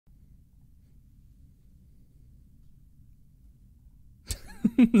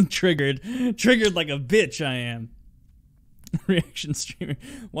Triggered like a bitch I am. Reaction streamer.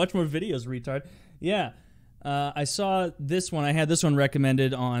 Watch more videos, retard. Yeah. I saw this one. I had this one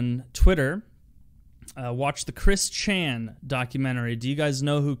recommended on Twitter. Watch the Chris Chan documentary. Do you guys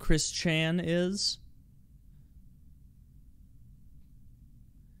know who Chris Chan is?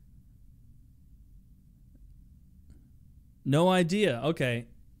 No idea. Okay.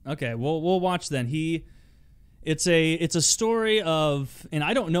 We'll watch then. It's a story of, and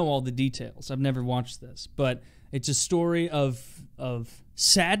I don't know all the details. I've never watched this, but it's a story of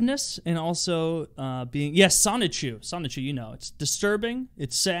sadness and also being, yes, Sonichu, you know. It's disturbing,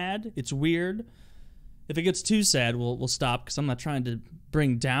 it's sad, it's weird. If it gets too sad, we'll stop, because I'm not trying to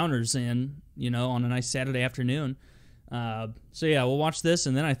bring downers in, you know, on a nice Saturday afternoon. So yeah, we'll watch this,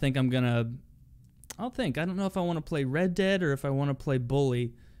 and then I think I don't know if I want to play Red Dead or if I want to play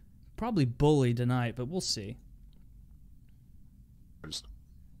Bully. Probably Bully tonight, but we'll see.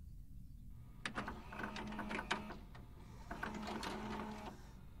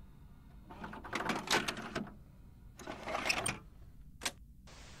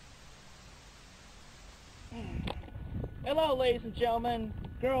 Hello, ladies and gentlemen,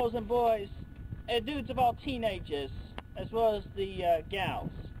 girls and boys, and dudes of all teenagers, as well as the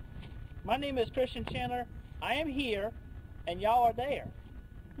gals. My name is Christian Chandler. I am here, and y'all are there.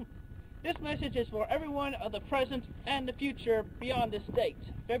 This message is for everyone of the present and the future beyond this date,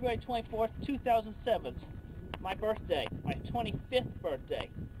 February 24th, 2007, my birthday, my 25th birthday.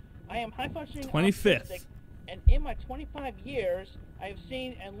 I am high-functioning 25th. autistic, and in my 25 years, I have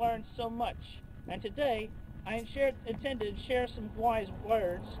seen and learned so much. And today, I intended to share some wise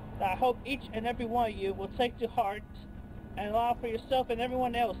words that I hope each and every one of you will take to heart and allow for yourself and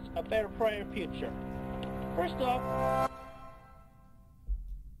everyone else a better, brighter future. First off,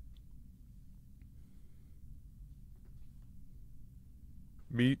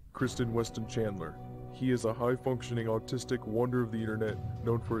 meet Kristen Weston Chandler. He is a high-functioning autistic wonder of the internet,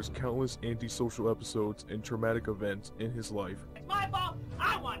 known for his countless antisocial episodes and traumatic events in his life. it's my fault.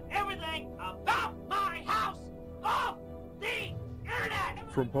 I want everything about my house off the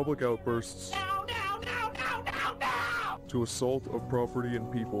internet. From public outbursts Now. to assault of property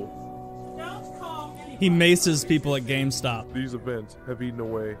and people, Don't call He maces people at GameStop. these events have eaten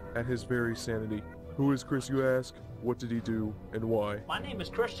away at his very sanity. Who is Chris, you ask? What did he do, and why? My name is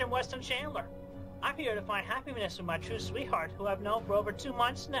Christian Weston Chandler. I'm here to find happiness with my true sweetheart, who I've known for over 2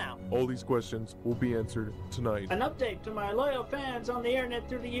 months now. All these questions will be answered tonight. An update to my loyal fans on the internet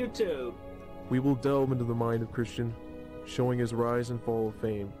through the YouTube. We will delve into the mind of Christian, showing his rise and fall of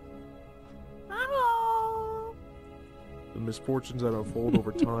fame, Hello. the misfortunes that unfold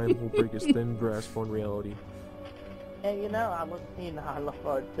over time will break his thin grasp on reality. And I look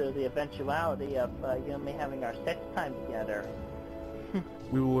forward to the eventuality of you and me having our sex time together.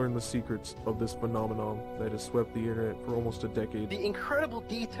 We will learn the secrets of this phenomenon that has swept the internet for almost a decade. The incredible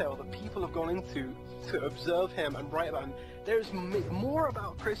detail that people have gone into to observe him and write about him. There's more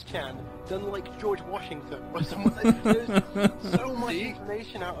about Chris Chan than like George Washington or someone. There's so much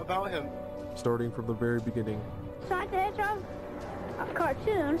information out about him. Starting from the very beginning, Sonic the Hedgehog, a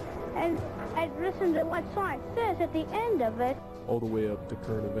cartoon, and I listened to what Sonic says at the end of it. all the way up to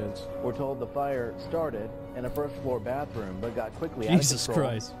current events. We're told the fire started in a first-floor bathroom, but got quickly Jesus out of control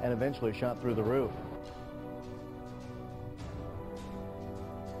Christ. and eventually shot through the roof.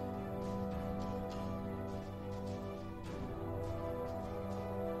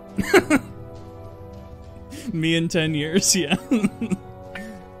 Me in 10 years, yeah.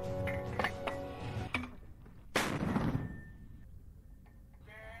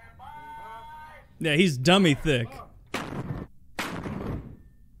 Yeah, he's dummy thick.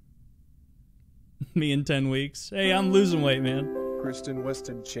 Me in 10 weeks. Hey, I'm losing weight, man. Kristen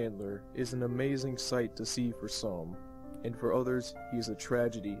Weston Chandler is an amazing sight to see for some, and for others, he is a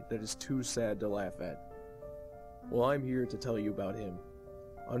tragedy that is too sad to laugh at. Well, I'm here to tell you about him.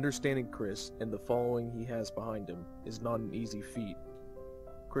 Understanding Chris and the following he has behind him is not an easy feat.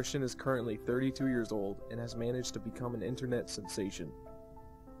 Christian is currently 32 years old and has managed to become an internet sensation.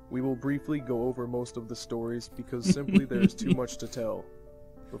 We will briefly go over most of the stories because simply there is too much to tell.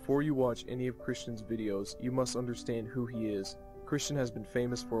 Before you watch any of Christian's videos, you must understand who he is. Christian has been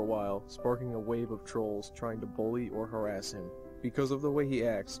famous for a while, sparking a wave of trolls trying to bully or harass him. Because of the way he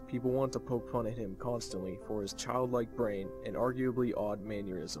acts, people want to poke fun at him constantly for his childlike brain and arguably odd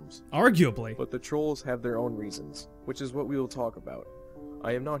mannerisms. Arguably. But the trolls have their own reasons, which is what we will talk about.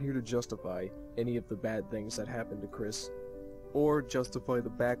 I am not here to justify any of the bad things that happened to Chris, or justify the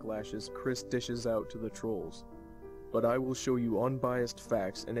backlashes Chris dishes out to the trolls. But I will show you unbiased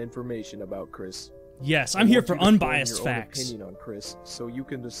facts and information about Chris. Yes, I I'm here want for you to form unbiased your own facts. opinion on Chris, so you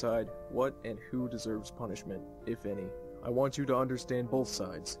can decide what and who deserves punishment, if any. I want you to understand both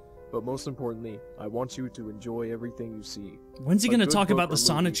sides, but most importantly, I want you to enjoy everything you see. When's he A going to good talk book about the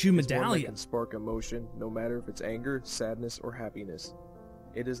or movie Sonichu is one that medallion? can spark emotion, no matter if it's anger, sadness, or happiness.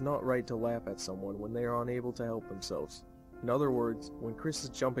 It is not right to laugh at someone when they are unable to help themselves. In other words, when Chris is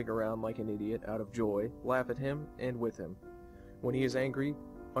jumping around like an idiot out of joy, laugh at him and with him. When he is angry,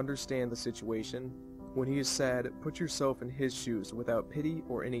 understand the situation. When he is sad, put yourself in his shoes without pity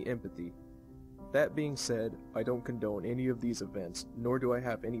or any empathy. That being said, I don't condone any of these events, nor do I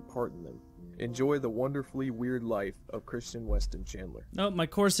have any part in them. Enjoy the wonderfully weird life of Christian Weston Chandler. Oh, my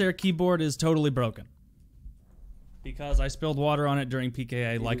Corsair keyboard is totally broken. Because I spilled water on it during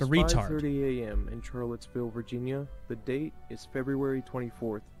PKA like a retard. It is 5:30 a.m. in Charlottesville, Virginia. The date is February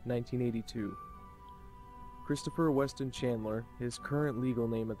 24th, 1982. Christopher Weston Chandler, his current legal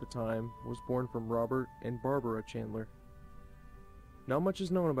name at the time, was born from Robert and Barbara Chandler. Not much is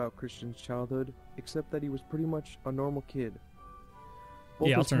known about Christian's childhood, except that he was pretty much a normal kid. Both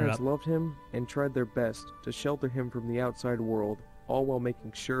Yeah, I'll his turn it parents up. loved him and tried their best to shelter him from the outside world, all while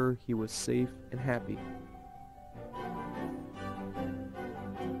making sure he was safe and happy.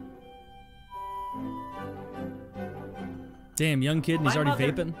 Damn, young kid and he's My already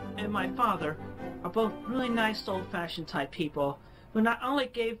mother vaping? and my father are both really nice old-fashioned type people who not only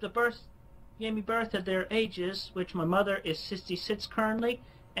gave me birth at their ages, which my mother is 66 currently,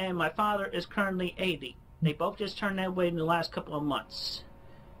 and my father is currently 80. They both just turned that way in the last couple of months.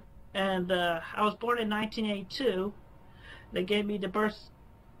 And I was born in 1982. They gave me the birth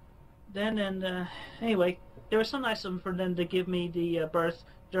then, and anyway, it was so nice of them for them to give me the birth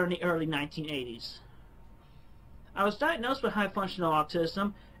during the early 1980s. I was diagnosed with high-functional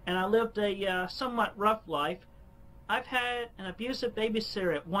autism, and I lived a somewhat rough life. I've had an abusive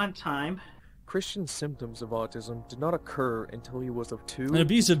babysitter at one time. Christian's symptoms of autism did not occur until he was of 2. An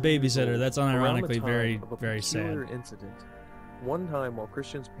abusive years babysitter, old, that's around the unironically time very, of a very sad. peculiar incident. One time while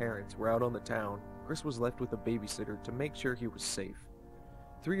Christian's parents were out on the town, Chris was left with a babysitter to make sure he was safe.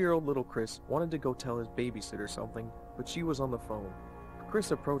 3-year-old little Chris wanted to go tell his babysitter something, but she was on the phone.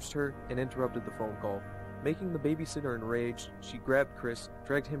 Chris approached her and interrupted the phone call. Making the babysitter enraged, she grabbed Chris,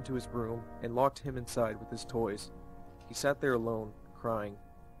 dragged him to his room, and locked him inside with his toys. He sat there alone, crying.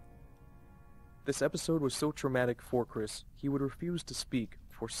 This episode was so traumatic for Chris, he would refuse to speak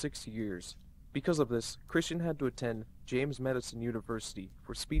for 6 years. Because of this, Christian had to attend James Madison University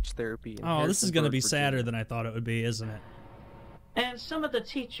for speech therapy in Oh, this is going to Harrisonburg, be sadder Virginia. than I thought it would be, isn't it? And some of the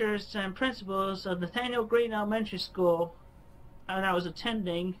teachers and principals of Nathaniel Green Elementary School, and I was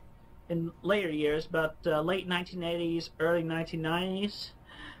attending in later years, about late 1980s, early 1990s,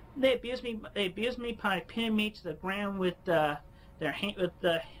 they abused me. They abused me by pinning me to the ground with their hand,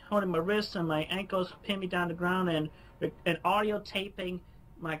 holding my wrists and my ankles, pinning me down the ground, and audio taping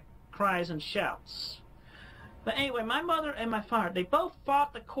my cries and shouts. But anyway, my mother and my father, they both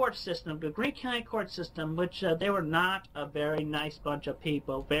fought the court system, the Greene County court system, which they were not a very nice bunch of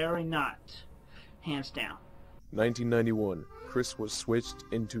people. Very not. Hands down. 1991, Chris was switched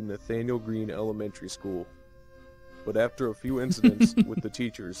into Nathaniel Green Elementary School. But after a few incidents with the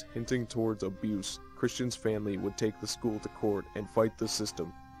teachers hinting towards abuse, Christian's family would take the school to court and fight the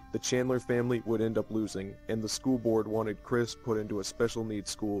system. The Chandler family would end up losing, and the school board wanted Chris put into a special needs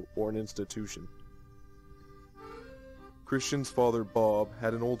school or an institution. Christian's father, Bob,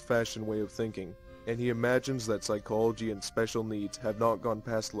 had an old-fashioned way of thinking, and he imagines that psychology and special needs have not gone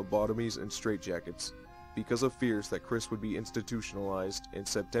past lobotomies and straitjackets. Because of fears that Chris would be institutionalized, in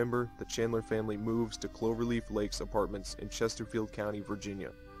September, the Chandler family moves to Cloverleaf Lakes Apartments in Chesterfield County,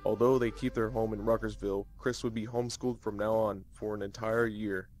 Virginia. Although they keep their home in Ruckersville, Chris would be homeschooled from now on for an entire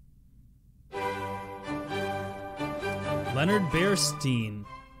year. Leonard Bearstein.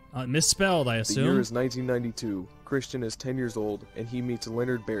 Misspelled, I The year assume. is 1992. Christian is 10 years old, and he meets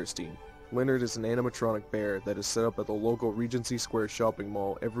Leonard Bearstein. Leonard is an animatronic bear that is set up at the local Regency Square shopping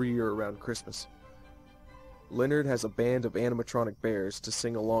mall every year around Christmas. Leonard has a band of animatronic bears to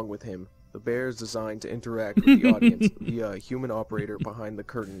sing along with him. The bear is designed to interact with the audience via a human operator behind the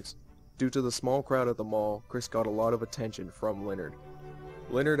curtains. Due to the small crowd at the mall, Chris got a lot of attention from Leonard.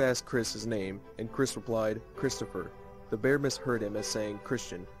 Leonard asked Chris his name, and Chris replied, Christopher. The bear misheard him as saying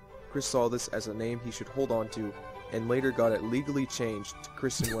Christian. Chris saw this as a name he should hold on to, and later got it legally changed to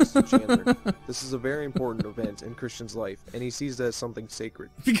Christian Weston Chandler. This is a very important event in Christian's life, and he sees it as something sacred.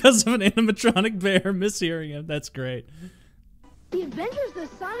 Because of an animatronic bear mishearing him. That's great. The Adventures of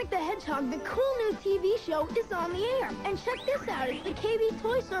Sonic the Hedgehog, the cool new TV show, is on the air. And check this out, it's the KB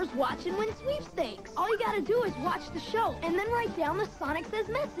Toy Store's Watch and Win sweepstakes. All you gotta do is watch the show and then write down the Sonic Says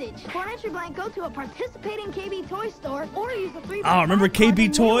message. For an entry blank, go to a participating KB Toy Store or use the 3 Oh, remember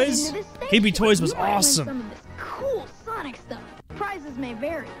KB Toys? KB Toys was awesome. Some of this cool Sonic stuff. Prizes may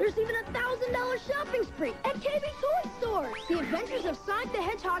vary. There's even a $1,000 shopping spree at KB Toy Stores. The Adventures of Sonic the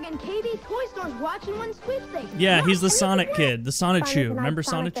Hedgehog and KB Toy Stores Watch and Win sweepstakes. Yeah, he's the Sonic kid, the Sonic Chew. Remember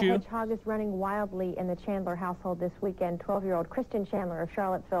Sonic Chew? The Hedgehog is running wildly in the Chandler household this weekend. 12-year-old Christian Chandler of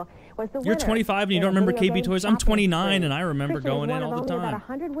Charlottesville was the winner. You're 25 and you don't remember KB Toys? I'm 29 and I remember going in all the time. About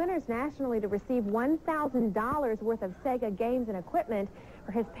 100 winners nationally to receive $1,000 worth of Sega games and equipment.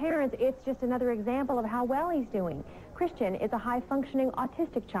 For his parents, it's just another example of how well he's doing. Christian is a high-functioning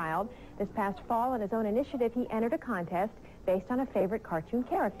autistic child. This past fall, on his own initiative, he entered a contest based on a favorite cartoon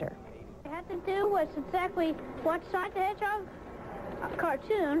character. All I had to do was exactly watch Sonic the Hedgehog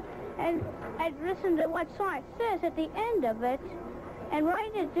cartoon, and I'd listen to what Sonic says at the end of it, and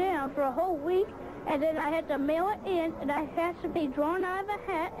write it down for a whole week, and then I had to mail it in, and it has to be drawn out of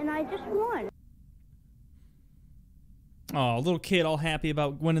a hat, and I just won. Oh, little kid all happy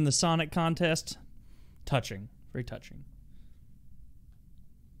about winning the Sonic contest. Touching. Very touching.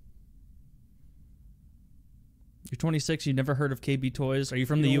 You're 26, you've never heard of KB Toys. Are you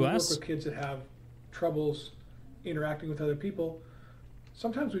from the U.S.? We work with kids that have troubles interacting with other people.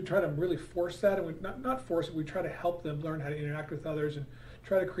 Sometimes we try to really force that, and we not force it, we try to help them learn how to interact with others and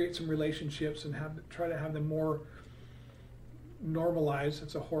try to create some relationships and try to have them more normalized.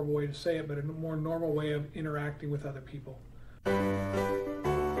 It's a horrible way to say it, but a more normal way of interacting with other people.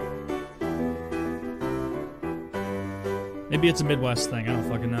 Maybe it's a Midwest thing. I don't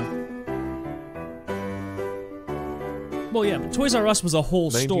fucking know. Well, yeah, but Toys R Us was a whole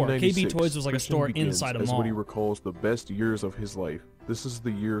store. KB Toys was like a store inside a mall. As what he recalls the best years of his life. This is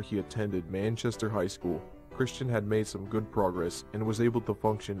the year he attended Manchester High School. Christian had made some good progress and was able to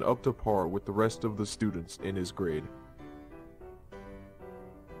function up to par with the rest of the students in his grade.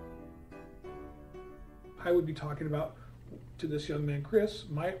 I would be talking about to this young man, Chris,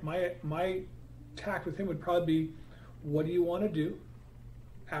 my tact with him would probably be, what do you want to do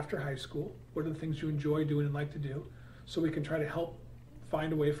after high school? What are the things you enjoy doing and like to do? So we can try to help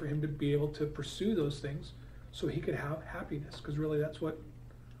find a way for him to be able to pursue those things so he could have happiness, because really that's what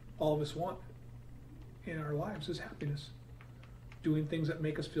all of us want in our lives is happiness. Doing things that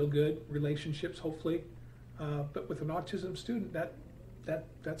make us feel good, relationships hopefully, but with an autism student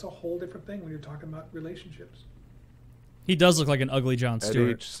that's a whole different thing when you're talking about relationships. He does look like an ugly Jon Stewart.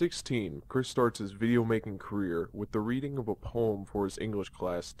 At age 16, Chris starts his video-making career with the reading of a poem for his English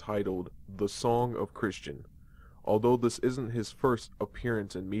class titled The Song of Christian. Although this isn't his first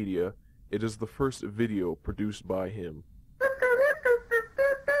appearance in media, it is the first video produced by him.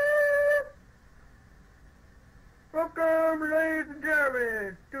 Welcome, ladies and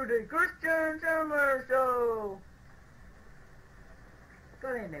gentlemen, to the Christian Chandler Show.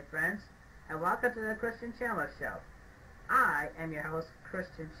 Good evening, friends, and welcome to the Christian Chandler Show. I am your host,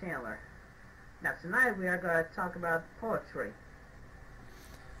 Christian Chandler. Now, tonight we are going to talk about poetry.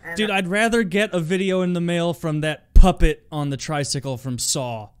 And dude, I'd rather get a video in the mail from that puppet on the tricycle from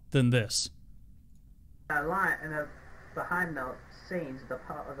Saw than this. A line and the behind the scenes of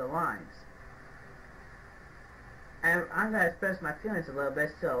the lines. And I'm going to express my feelings a little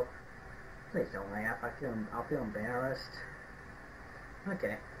bit, so please don't laugh. I'll feel embarrassed.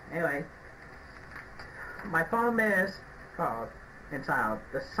 Okay, anyway, my poem is entitled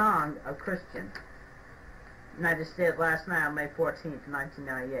The Song of Christian. And I just did it last night on May 14th,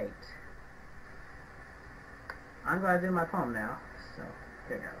 1998. I'm going to do my poem now, so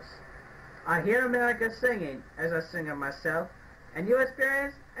here goes. I hear America singing as I sing of myself, and you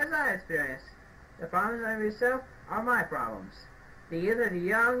experience as I experience. The problems of yourself are my problems. The youth of the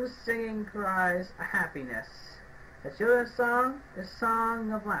young singing cries of happiness. The children's song, the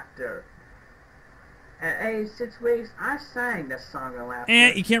song of laughter. At age 6 weeks, I sang the song of laughter.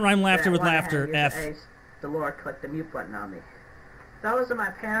 You can't rhyme laughter with laughter, F. The Lord clicked the mute button on me. Those are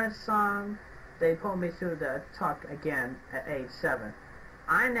my parents' songs. They pulled me through the talk again at age 7.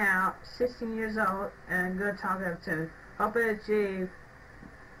 I now, 16 years old, and good talking to hope to achieve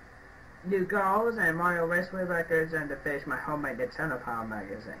new goals and Mario Raceway records and to finish my homemade Nintendo Power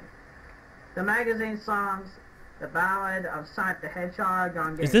magazine. The magazine songs, the ballad of Sonic the Hedgehog on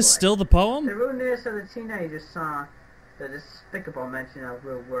Game Boy. Is this still the poem? The rudeness of the teenager song, the despicable mention of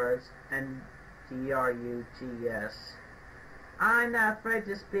rude words, and D-R-U-G-S. I'm not afraid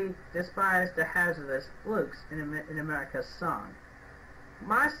to speak, despise the hazardous flukes in America's song.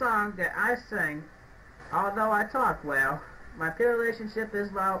 My song that I sing, although I talk well, My pure relationship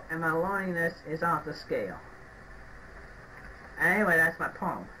is low, and my loneliness is off the scale. Anyway, that's my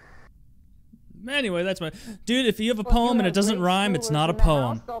poem. Anyway, that's my... Dude, if you have a poem and it doesn't rhyme, it's not a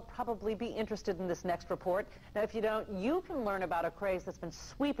poem. They'll probably be interested in this next report. Now, if you don't, you can learn about a craze that's been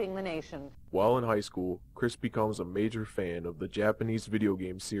sweeping the nation. While in high school, Chris becomes a major fan of the Japanese video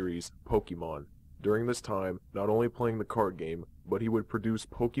game series Pokemon. During this time, not only playing the card game, but he would produce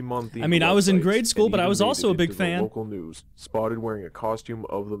Pokemon-themed I mean, I was in websites grade school, and but I even was made also it a big into the fan. Local news, spotted wearing a costume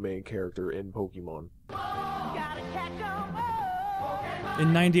of the main character in Pokemon.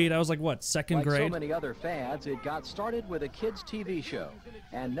 In 98, I was like, what, second grade? Like so many other fads, it got started with a kids' TV show.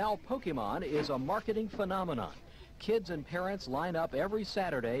 And now Pokemon is a marketing phenomenon. Kids and parents line up every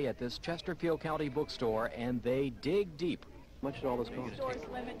Saturday at this Chesterfield County bookstore, and they dig deep. How much did all this cost?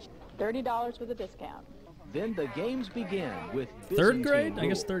 $30 with a discount. Then the games begin with third grade? I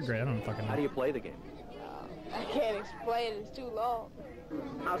guess third grade. I don't fucking know. How do you play the game? I can't explain it. It's too long.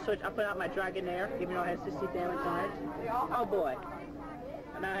 I'll put out my Dragonair, even though it has 60 damage on it. Oh boy.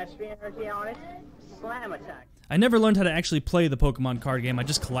 And now it has 3 energy on it. Slam attack. I never learned how to actually play the Pokemon card game. I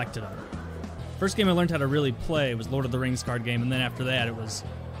just collected them. First game I learned how to really play was Lord of the Rings card game, and then after that it was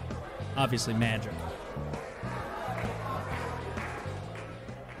obviously Magic.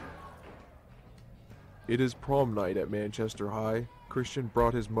 It is prom night at Manchester High. Christian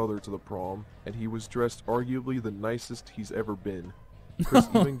brought his mother to the prom, and he was dressed arguably the nicest he's ever been. Chris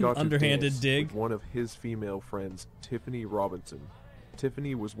even got to Underhanded dance dig. with one of his female friends, Tiffany Robinson.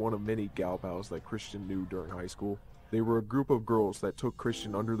 Tiffany was one of many gal pals that Christian knew during high school. They were a group of girls that took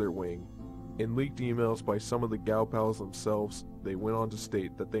Christian under their wing. In leaked emails by some of the gal pals themselves, they went on to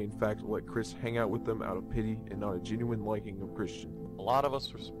state that they in fact let Chris hang out with them out of pity and not a genuine liking of Christian. A lot of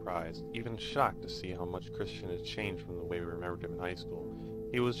us were surprised, even shocked to see how much Christian had changed from the way we remembered him in high school.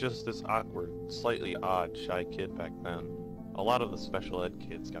 He was just this awkward, slightly odd, shy kid back then. A lot of the special ed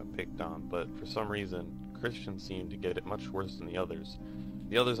kids got picked on, but for some reason, Christian seemed to get it much worse than the others.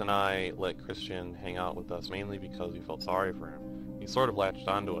 The others and I let Christian hang out with us mainly because we felt sorry for him. He sort of latched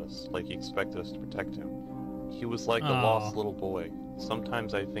onto us, like he expected us to protect him. He was like a lost little boy.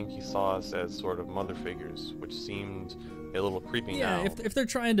 Sometimes I think he saw us as sort of mother figures, which seemed a little creepy now. Yeah, if they're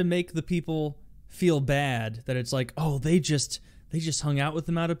trying to make the people feel bad, that it's like, oh, they just hung out with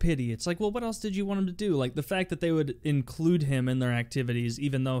him out of pity. It's like, well, what else did you want him to do? Like, the fact that they would include him in their activities,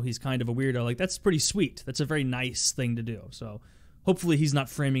 even though he's kind of a weirdo, like, that's pretty sweet. That's a very nice thing to do. So hopefully he's not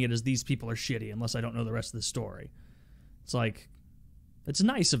framing it as these people are shitty, unless I don't know the rest of the story. It's like, it's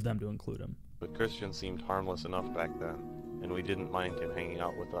nice of them to include him. But Christian seemed harmless enough back then, and we didn't mind him hanging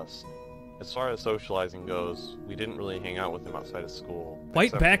out with us. As far as socializing goes, we didn't really hang out with him outside of school.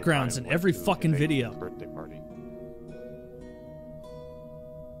 White backgrounds in every fucking video. Birthday party.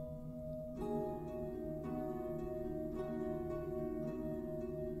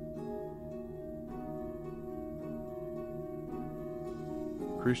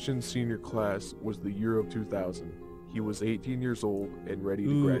 Christian's senior class was the year of 2000. He was 18 years old and ready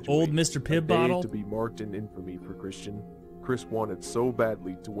to graduate. Old Mr. Pibb a day bottle. to be marked in infamy for Christian. Chris wanted so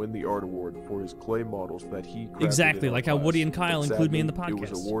badly to win the art award for his clay models that he crafted Exactly, in our like how class, Woody and Kyle but include me in the sadly, podcast. It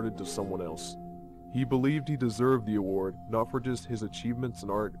was awarded to someone else. He believed he deserved the award, not for just his achievements in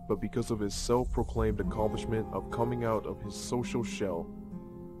art, but because of his self-proclaimed accomplishment of coming out of his social shell.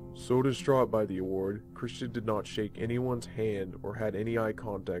 So distraught by the award, Christian did not shake anyone's hand or had any eye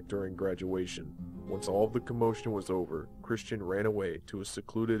contact during graduation. Once all of the commotion was over, Christian ran away to a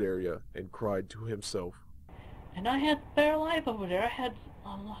secluded area and cried to himself. And I had a better life over there.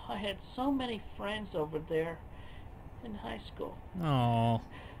 I had so many friends over there in high school. Aww.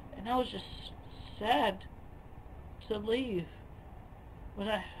 And I was just sad to leave when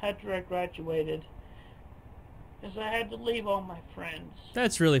after I graduated. Because I had to leave all my friends.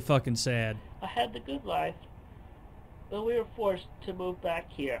 That's really fucking sad. I had the good life, but we were forced to move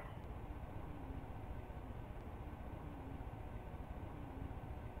back here.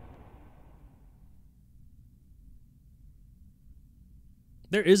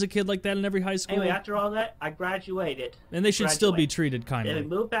 There is a kid like that in every high school. Anyway, after all that, I graduated. And they should still be treated kindly. And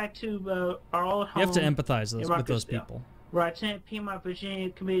we moved back to our old home. You have to empathize with those Ruckersville, people. where I attended Piedmont, Virginia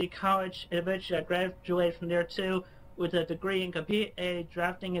Community College, and eventually I graduated from there too with a degree in computer-aided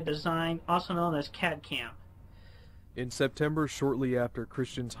drafting and design, also known as CAD/CAM. In September, shortly after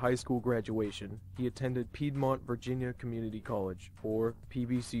Christian's high school graduation, he attended Piedmont, Virginia Community College, or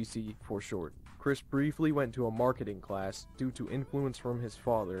PVCC for short. Chris briefly went to a marketing class due to influence from his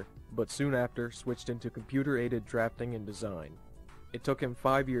father, but soon after switched into computer-aided drafting and design. It took him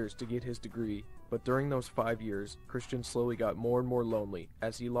 5 years to get his degree, But during those 5 years, Christian slowly got more and more lonely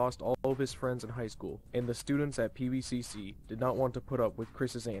as he lost all of his friends in high school, and the students at PBCC did not want to put up with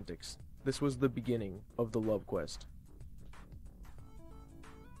Chris's antics. This was the beginning of the love quest.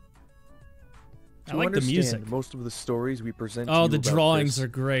 I like the music. Most of the stories we present to Oh, you the about drawings Chris, are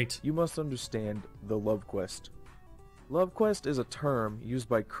great. You must understand the love quest. Love quest is a term used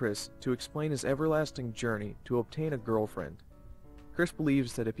by Chris to explain his everlasting journey to obtain a girlfriend. Chris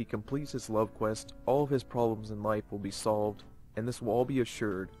believes that if he completes his love quest, all of his problems in life will be solved, and this will all be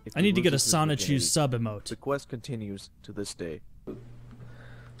assured if I need to get a Sonichu sub emote. The quest continues to this day.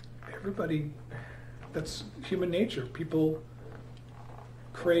 Everybody, that's human nature. People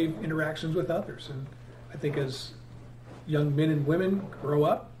crave interactions with others, and I think as young men and women grow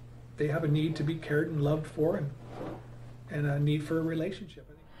up, they have a need to be cared and loved for, and a need for a relationship.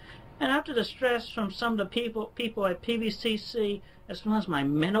 And after the stress from some of the people at PVCC, as well as my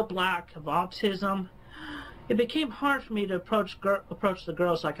mental block of autism, it became hard for me to approach the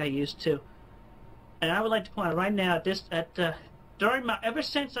girls like I used to. And I would like to point out right now during my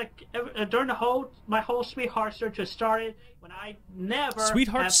my whole sweetheart search has started when I never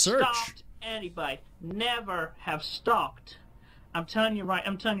have stalked anybody, never have stalked. I'm telling you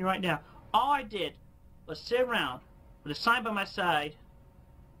right now. All I did was sit around with a sign by my side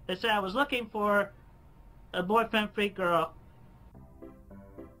that said I was looking for a boyfriend-free girl.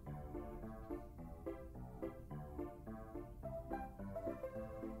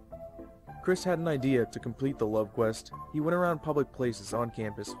 Chris had an idea to complete the love quest. He went around public places on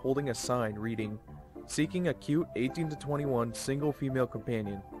campus holding a sign reading, "Seeking a cute 18 to 21 single female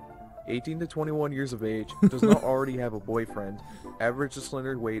companion. 18 to 21 years of age, does not already have a boyfriend, average to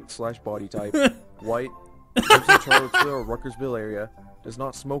slender weight/body type, white, lives in Charlottesville or Ruckersville area, does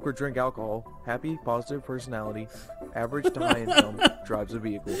not smoke or drink alcohol, happy, positive personality, average to high income, drives a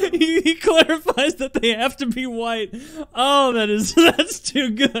vehicle." He clarifies that they have to be white. Oh, that's too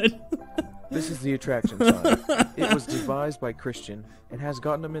good. This is the attraction sign. It was devised by Christian and has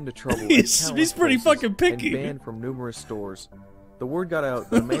gotten him into trouble. He's pretty fucking picky. And banned from numerous stores. The word got out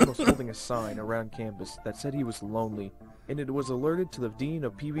that a man was holding a sign around campus that said he was lonely, and it was alerted to the dean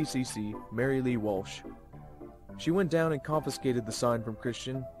of PVCC, Mary Lee Walsh. She went down and confiscated the sign from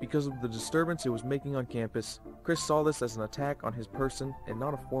Christian because of the disturbance it was making on campus. Chris saw this as an attack on his person and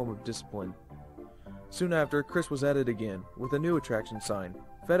not a form of discipline. Soon after, Chris was at it again, with a new attraction sign.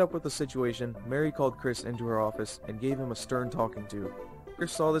 Fed up with the situation, Mary called Chris into her office and gave him a stern talking to.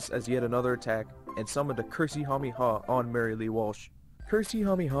 Chris saw this as yet another attack and summoned a Cursey Hami Ha on Mary Lee Walsh. Cursey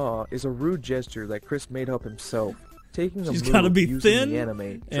Hami Ha is a rude gesture that Chris made up himself. Taking a She's move gotta be using thin the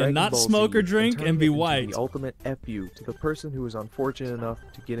anime, and not Ball smoke Z, or drink turning and be it into white. The ultimate FU to the person who is unfortunate enough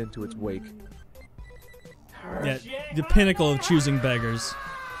to get into its wake. Yeah, the pinnacle of choosing beggars.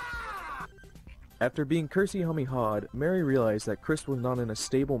 After being Cursey Hummy Hawed, Mary realized that Chris was not in a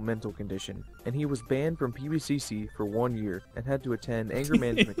stable mental condition, and he was banned from PVCC for 1 year and had to attend anger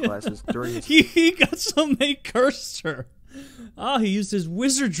management classes during his He got so they cursed her. Ah, he used his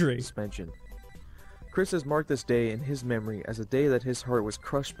wizardry. suspension. Chris has marked this day in his memory as a day that his heart was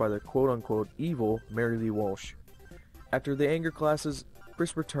crushed by the quote-unquote evil Mary Lee Walsh. After the anger classes,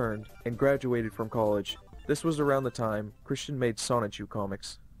 Chris returned and graduated from college. This was around the time Christian made Sonichu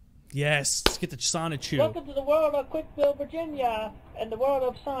comics. Yes, let's get the Sonichu. Welcome to the world of Quickville, Virginia, and the world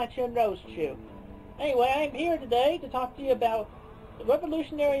of Sonichu and Rosechu. Anyway, I'm here today to talk to you about the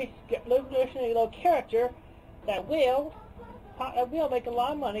revolutionary little character that will make a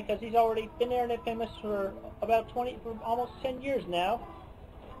lot of money because he's already been there and famous for for almost 10 years now.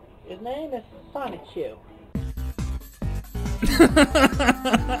 His name is Sonichu.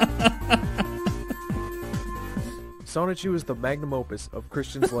 Sonichu is the magnum opus of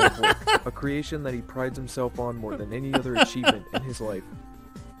Christian's life work, a creation that he prides himself on more than any other achievement in his life.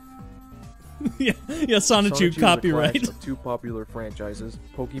 yeah, Sonichu copyright. Is a clash of two popular franchises,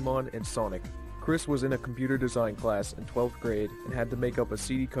 Pokemon and Sonic. Chris was in a computer design class in 12th grade and had to make up a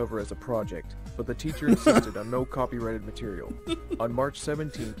CD cover as a project, but the teacher insisted on no copyrighted material. On March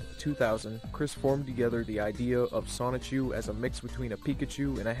 17, 2000, Chris formed together the idea of Sonichu as a mix between a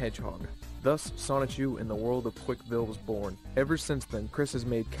Pikachu and a hedgehog. Thus, Sonichu in the world of Quickville was born. Ever since then, Chris has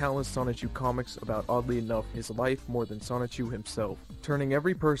made countless Sonichu comics about, oddly enough, his life more than Sonichu himself, turning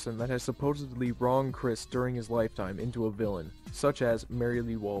every person that has supposedly wronged Chris during his lifetime into a villain, such as Mary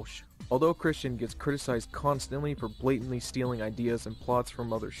Lee Walsh. Although Christian gets criticized constantly for blatantly stealing ideas and plots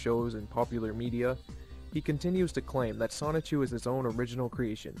from other shows and popular media, he continues to claim that Sonichu is his own original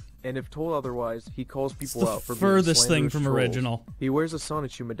creation, and if told otherwise, he calls people out for being furthest thing slanderous from trolls. original. He wears a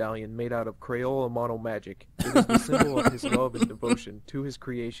Sonichu medallion made out of Crayola mono magic. It is the symbol of his love and devotion to his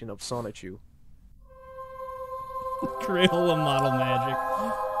creation of Sonichu. Crayola model magic.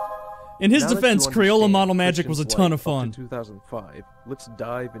 In his Now that defense, you Crayola understand model magic was a Christian's ton life of fun. up to 2005, let's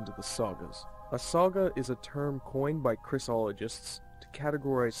dive into the sagas. A saga is a term coined by Christologists to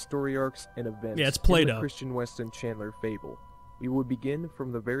categorize story arcs and events Yeah, it's in Plato. the Christian Weston Chandler fable. We would begin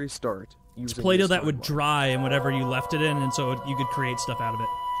from the very start using It's Play-Doh this that would timeline. dry in whatever you left it in, and so you could create stuff out of it.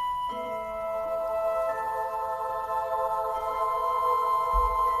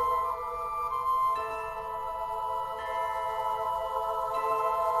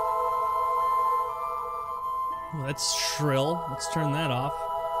 Well, that's shrill. Let's turn that off.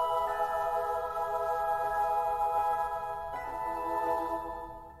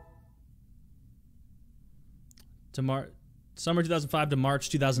 Summer 2005 to March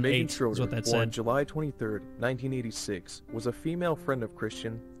 2008 Megan is Schroeder, what that born said. July 23, 1986, was a female friend of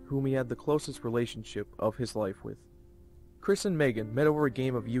Christian whom he had the closest relationship of his life with. Chris and Megan met over a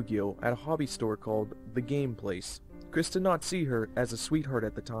game of Yu-Gi-Oh! At a hobby store called The Game Place. Chris did not see her as a sweetheart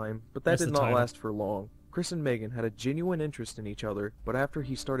at the time, but that That's did the not title. last for long. Chris and Megan had a genuine interest in each other, but after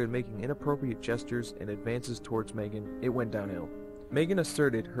he started making inappropriate gestures and advances towards Megan, it went downhill. Megan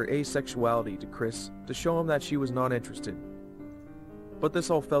asserted her asexuality to Chris to show him that she was not interested. But this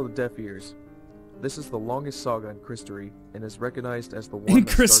all fell to deaf ears. This is the longest saga in Christery and is recognized as the one In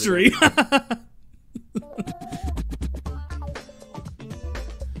that started Christery.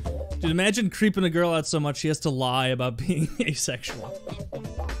 Dude, imagine creeping a girl out so much she has to lie about being asexual.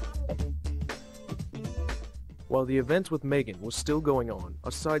 While the events with Megan was still going on,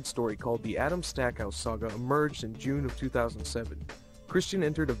 a side story called the Adam Stackhouse Saga emerged in June of 2007. Christian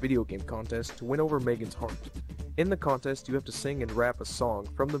entered a video game contest to win over Megan's heart. In the contest, you have to sing and rap a song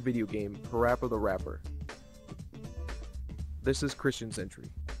from the video game Parappa the Rapper. This is Christian's entry.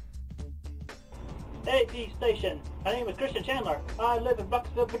 AP Station. My name is Christian Chandler. I live in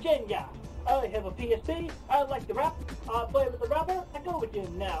Bucksville, Virginia. I have a PSP. I like to rap. I play with the rapper. I go with you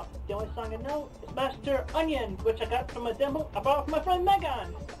now. The only song I know is Master Onion, which I got from a demo I bought from my friend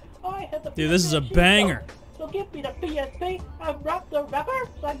Megan. I have the Dude, this is a PSP, she banger. don't. So give me the PSP. I rap the rapper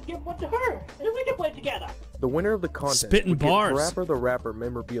so I can give one to her. And then we can play together. The winner of the contest Spittin' would get bars. Parappa the Rapper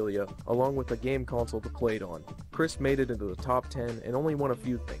memorabilia along with a game console to play it on. Chris made it into the top 10 and only won a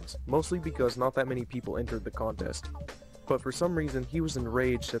few things, mostly because not that many people entered the contest. But for some reason, he was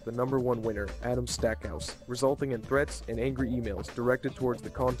enraged at the #1 winner, Adam Stackhouse, resulting in threats and angry emails directed towards the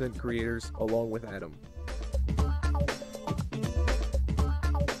content creators along with Adam.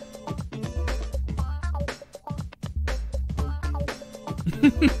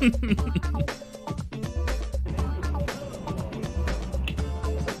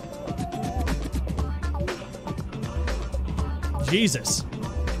 Jesus.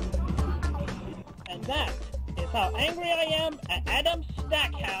 And that is how angry I am at Adam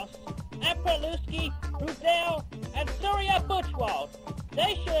Stackhouse, Apperluski, Rudell, and Surya Butchwald.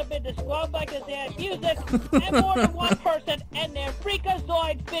 They should have been disqualified because they had music and more than one person in their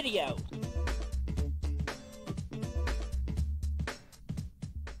Freakazoid videos.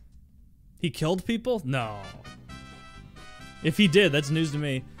 He killed people? No. If he did, that's news to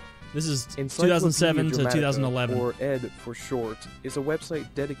me. This is 2007 to Encyclopedia 2011. Dramatica, or ED for short, is a website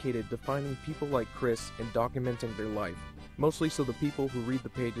dedicated to finding people like Chris and documenting their life, mostly so the people who read the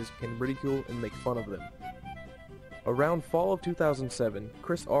pages can ridicule and make fun of them. Around fall of 2007,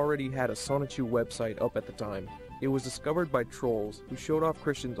 Chris already had a Sonichu website up at the time. It was discovered by trolls who showed off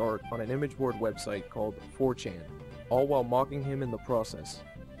Christian's art on an image board website called 4chan, all while mocking him in the process.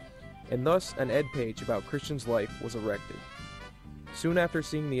 And thus, an ED page about Christian's life was erected. Soon after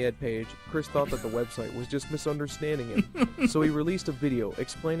seeing the ED page, Chris thought that the website was just misunderstanding him, so he released a video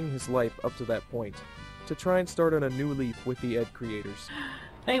explaining his life up to that point, to try and start on a new leaf with the ED creators.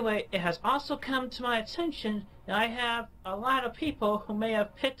 Anyway, it has also come to my attention that I have a lot of people who may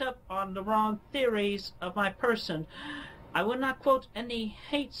have picked up on the wrong theories of my person. I will not quote any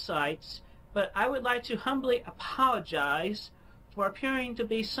hate sites, but I would like to humbly apologize for appearing to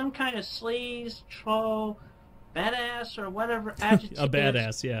be some kind of sleaze, troll, badass, or whatever adjective, A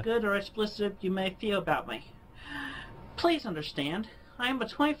badass, yeah. good or explicit, you may feel about me. Please understand, I am a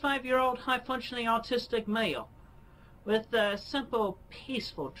 25-year-old high-functioning autistic male with a simple,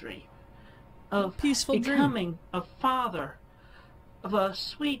 peaceful dream of becoming a father of a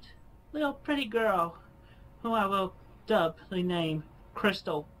sweet, little pretty girl who I will dub the name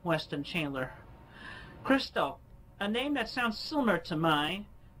Crystal Weston Chandler. Crystal, a name that sounds similar to mine,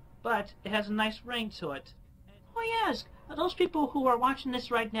 but it has a nice ring to it. Oh yes, those people who are watching this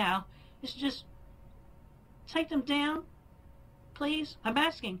right now, is just take them down, please. I'm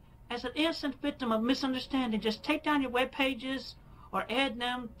asking, as an innocent victim of misunderstanding, just take down your web pages or add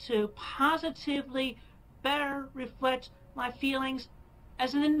them to positively better reflect my feelings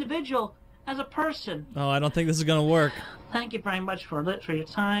as an individual, as a person. Oh, I don't think this is gonna work. Thank you very much for your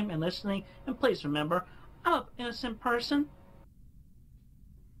time and listening, and please remember, I'm an innocent person.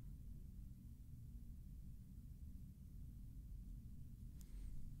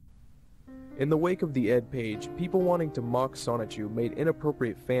 In the wake of the Ed page, people wanting to mock Sonichu made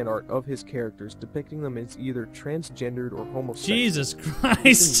inappropriate fan art of his characters depicting them as either transgendered or homosexual. Jesus Christ!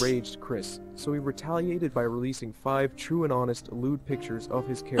 This enraged Chris, so he retaliated by releasing 5 true and honest lewd pictures of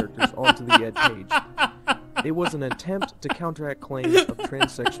his characters onto the Ed page. It was an attempt to counteract claims of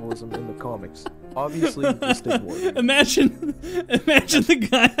transsexualism in the comics. Obviously, this didn't work. Imagine the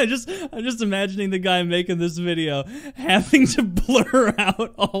guy. I'm just imagining the guy making this video having to blur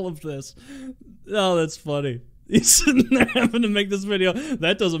out all of this. Oh, that's funny. He's sitting there having to make this video.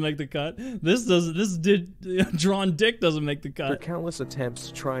 That doesn't make the cut. Drawn dick doesn't make the cut. After countless attempts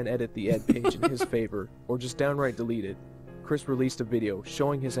to try and edit the Ed page in his favor, or just downright delete it, Chris released a video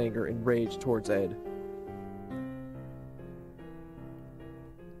showing his anger and rage towards Ed.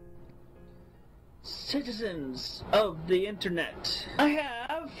 Citizens of the internet, I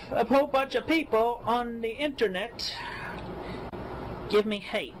have a whole bunch of people on the internet give me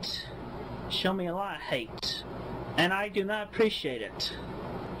hate, show me a lot of hate, and I do not appreciate it.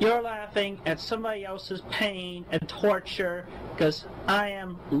 You're laughing at somebody else's pain and torture because I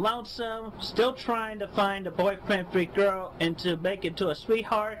am lonesome, still trying to find a boyfriend-free girl and to make it to a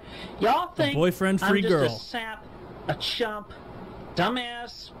sweetheart. Y'all think boyfriend-free girl. I'm just a sap, a chump,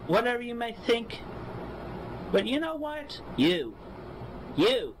 dumbass, whatever you may think. But you know what? You,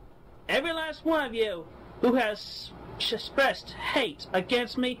 every last one of you who has expressed hate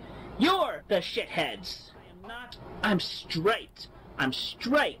against me, you're the shitheads. I am not. I'm straight. I'm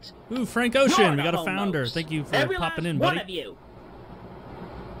straight. Ooh, Frank Ocean, You're we got a homos. founder. Thank you for every popping last in, buddy. One of you.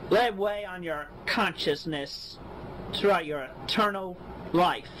 Lay way on your consciousness throughout your eternal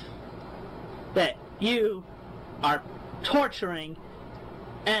life that you are torturing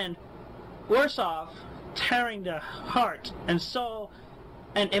and, worse off, tearing the heart and soul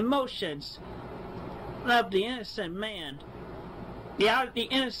and emotions of the innocent man. The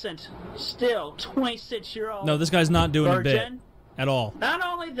innocent, still 26-year-old No, this guy's not doing virgin. a bit at all. Not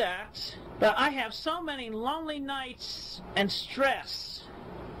only that, but I have so many lonely nights and stress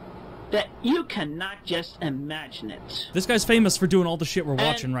that you cannot just imagine it. This guy's famous for doing all the shit we're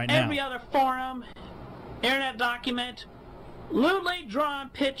watching right now. Every other forum, internet document, lewdly drawn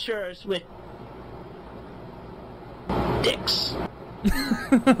pictures with dicks.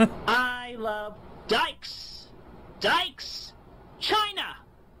 I love dykes. Dykes. China.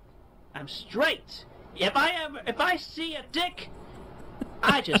 I'm straight. If I see a dick,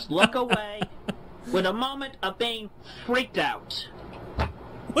 I just look away with a moment of being freaked out.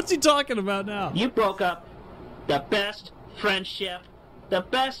 What's he talking about now? You broke up the best friendship, the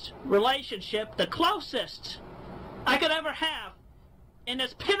best relationship, the closest I could ever have in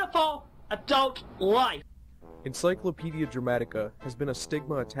this pitiful adult life. Encyclopedia Dramatica has been a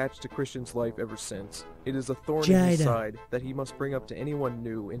stigma attached to Christian's life ever since. It is a thorn in his side that he must bring up to anyone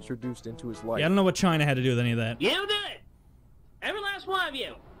new introduced into his life. Yeah, I don't know what China had to do with any of that. You did it! Every last one of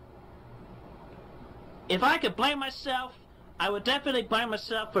you! If I could blame myself, I would definitely blame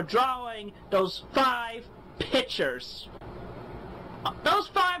myself for drawing those 5 pictures. Those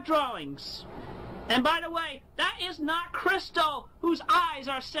 5 drawings. And by the way, that is not Crystal, whose eyes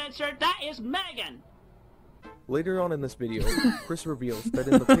are censored. That is Megan. Later on in this video, Chris reveals that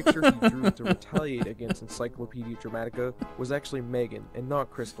in the picture he drew to retaliate against Encyclopedia Dramatica was actually Megan and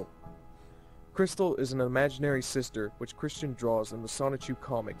not Crystal. Crystal is an imaginary sister which Christian draws in the Sonichu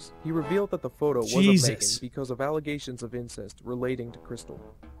comics. He revealed that the photo was of Megan because of allegations of incest relating to Crystal.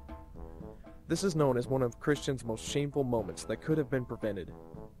 This is known as one of Christian's most shameful moments that could have been prevented.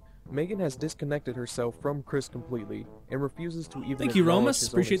 Megan has disconnected herself from Chris completely and refuses to even Thank you, acknowledge Romus. his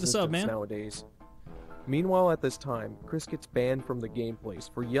own Appreciate the sub, existence man. nowadays. Meanwhile, at this time, Chris gets banned from the game place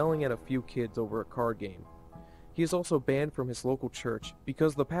for yelling at a few kids over a card game. He is also banned from his local church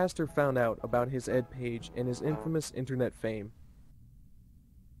because the pastor found out about his Ed page and his infamous internet fame.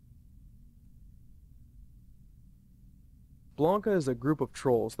 Blanca is a group of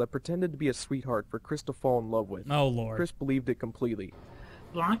trolls that pretended to be a sweetheart for Chris to fall in love with. Oh, Lord. Chris believed it completely.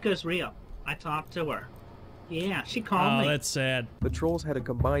 Blanca's real. I talked to her. Yeah, she called me. Oh, that's sad. The trolls had a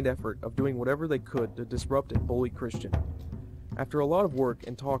combined effort of doing whatever they could to disrupt and bully Christian. After a lot of work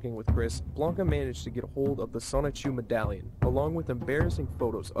and talking with Chris, Blanca managed to get hold of the sachumo medallion, along with embarrassing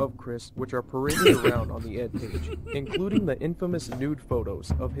photos of Chris which are paraded around on the Ed page, including the infamous nude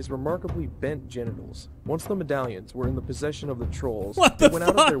photos of his remarkably bent genitals. Once the medallions were in the possession of the trolls, they went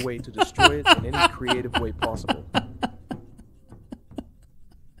out of their way to destroy it in any creative way possible.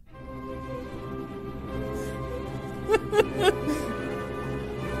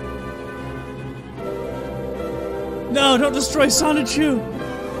 No, don't destroy Sonichu!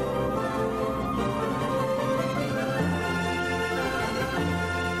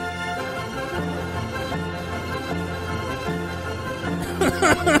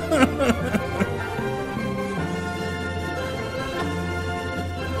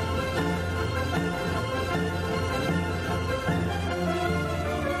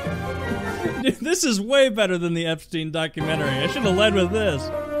 Dude, this is way better than the Epstein documentary. I should have led with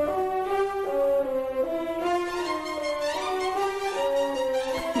this.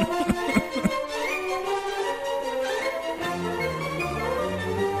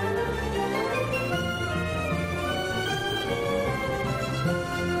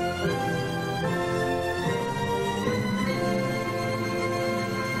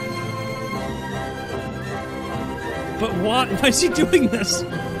 But what? Why is he doing this?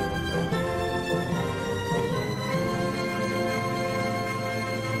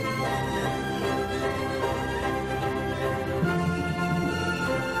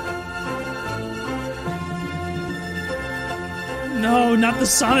 No, not the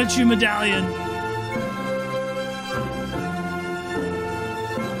Sonichu medallion.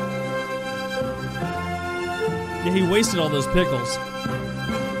 Yeah, he wasted all those pickles.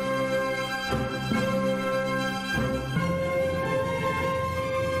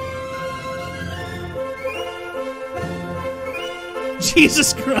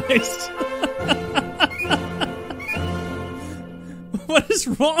 Jesus Christ! What is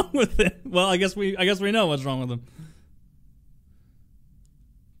wrong with it? Well, I guess we know what's wrong with him.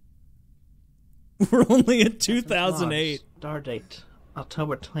 We're only at 2008. Star date,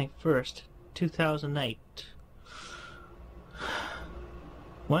 October 21st, 2008.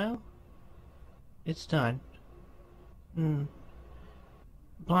 Well, it's done. Blanca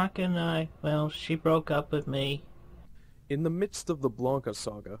and I, well, she broke up with me. In the midst of the Blanca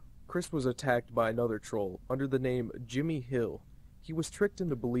saga, Chris was attacked by another troll under the name Jimmy Hill. He was tricked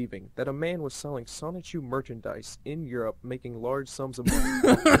into believing that a man was selling Sonichu merchandise in Europe, making large sums of money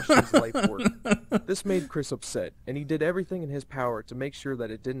while Christian's life work. This made Chris upset, and he did everything in his power to make sure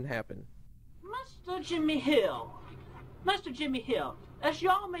that it didn't happen. Mr. Jimmy Hill, as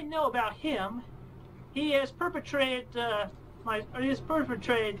y'all may know about him, he has perpetrated the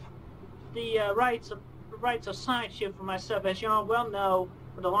rights of Sonichu for myself. As y'all well know,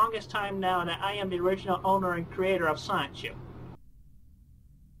 for the longest time now, that I am the original owner and creator of Sonichu.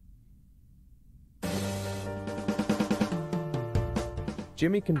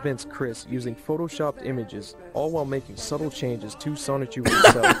 Jimmy convinced Chris using photoshopped images, all while making subtle changes to Sonichu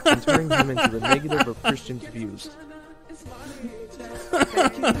himself and turning him into the negative of Christian's views.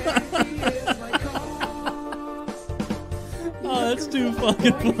 Oh, that's too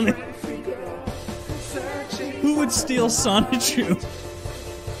fucking funny. Who would steal Sonichu?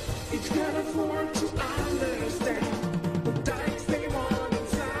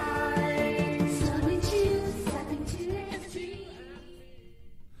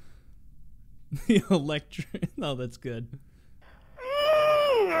 The electric. Oh, that's good.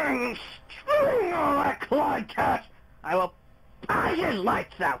 Screwing all that Clyde cash! I will buy his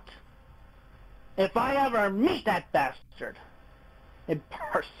lights out! If I ever meet that bastard in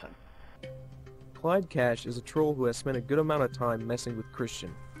person. Clyde Cash is a troll who has spent a good amount of time messing with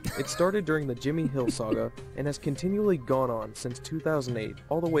Christian. It started during the Jimmy Hill saga and has continually gone on since 2008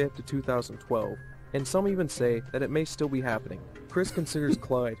 all the way up to 2012, and some even say that it may still be happening. Chris considers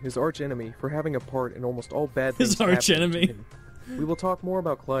Clyde his archenemy for having a part in almost all bad things happening to him. We will talk more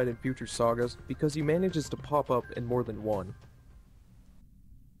about Clyde in future sagas because he manages to pop up in more than one.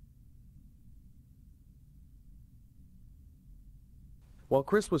 While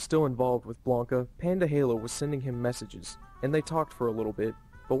Chris was still involved with Blanca, Panda Halo was sending him messages, and they talked for a little bit,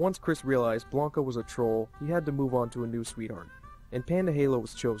 but once Chris realized Blanca was a troll, he had to move on to a new sweetheart, and Panda Halo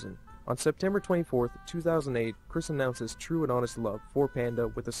was chosen. On September 24th, 2008, Chris announced his true and honest love for Panda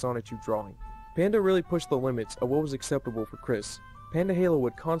with a Sonichu drawing. Panda really pushed the limits of what was acceptable for Chris. Panda Halo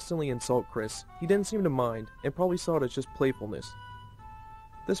would constantly insult Chris. He didn't seem to mind, and probably saw it as just playfulness.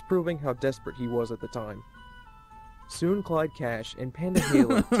 This proving how desperate he was at the time. Soon Clyde Cash and Panda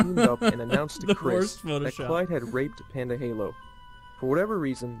Halo teamed up and announced to Chris that Clyde had raped Panda Halo. For whatever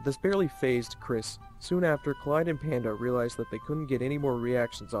reason, this barely fazed Chris. Soon after, Clyde and Panda realized that they couldn't get any more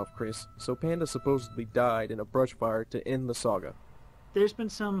reactions off Chris, so Panda supposedly died in a brush fire to end the saga. There's been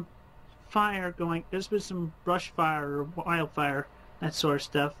some fire going, there's been some brush fire or wildfire, that sort of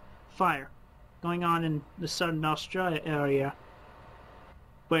stuff, fire, going on in the southern Australia area,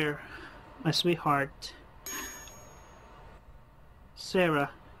 where my sweetheart,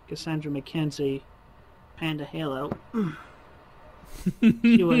 Sarah Cassandra McKenzie, Panda Halo,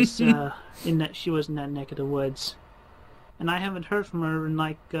 she was in that neck of the woods, and I haven't heard from her in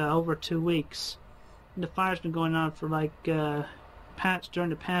like over 2 weeks. And the fire's been going on for like during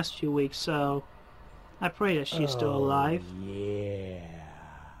the past few weeks, so I pray that she's still alive. Yeah.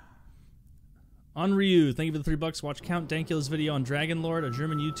 On Ryu, thank you for the $3. Watch Count Dankula's video on Dragon Lord, a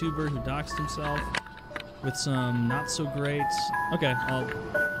German YouTuber who doxed himself with some not so great. Okay,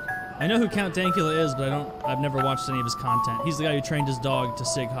 I know who Count Dankula is, but I've never watched any of his content. He's the guy who trained his dog to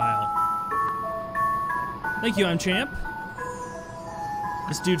Sig Heil. Thank you, I'm Champ.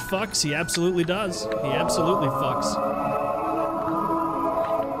 This dude fucks. He absolutely does. He absolutely fucks.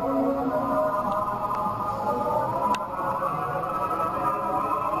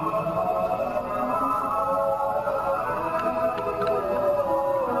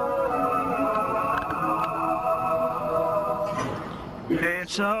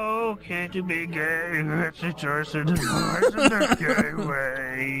 It's okay to be gay, it's a choice of the noise in the gay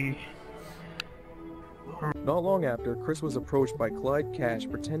way. Not long after, Chris was approached by Clyde Cash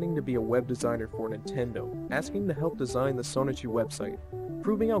pretending to be a web designer for Nintendo, asking to help design the Sonichu website.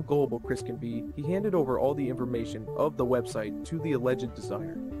 Proving how gullible Chris can be, he handed over all the information of the website to the alleged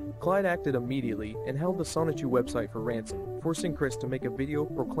designer. Clyde acted immediately and held the Sonichu website for ransom, forcing Chris to make a video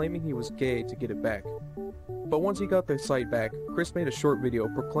proclaiming he was gay to get it back. But once he got the site back, Chris made a short video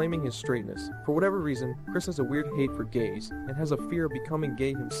proclaiming his straightness. For whatever reason, Chris has a weird hate for gays, and has a fear of becoming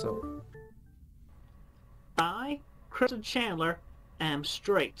gay himself. I, Kristen Chandler, am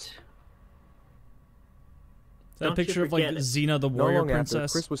straight. Is that a picture of like Xena the warrior Not long princess?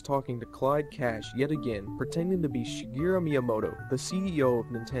 After, Chris was talking to Clyde Cash yet again, pretending to be Shigeru Miyamoto, the CEO of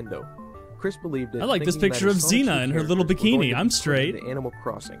Nintendo. Chris believed it. I like this thinking picture that of his Sonic Xena in her little characters were going bikini. to I'm be straight. to Animal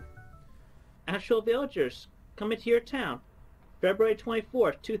Crossing. Actual villagers, coming to your town, February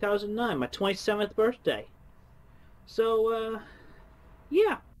 24th, 2009, my 27th birthday. So,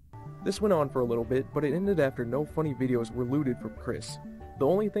 yeah. This went on for a little bit, but it ended after no funny videos were looted from Chris. The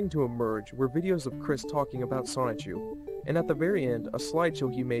only thing to emerge were videos of Chris talking about Sonichu, and at the very end, a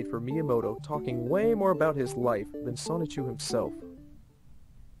slideshow he made for Miyamoto talking way more about his life than Sonichu himself.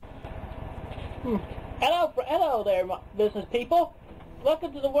 Hello there, business people.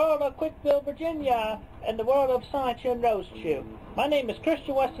 Welcome to the world of Quickville, Virginia, and the world of Sonichu and Rosechew. My name is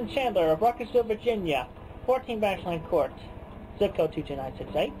Christian Weston Chandler of Ruckersville, Virginia, 14 Baseline Court, zip code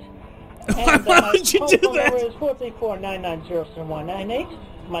 22968. And Why would you do that? My phone number is 434-990-0198.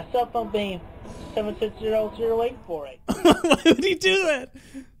 My cell phone being 760-0848. Why would he do that?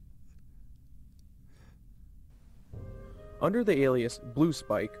 Under the alias Blue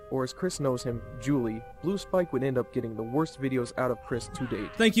Spike, or as Chris knows him, Julie, Blue Spike would end up getting the worst videos out of Chris to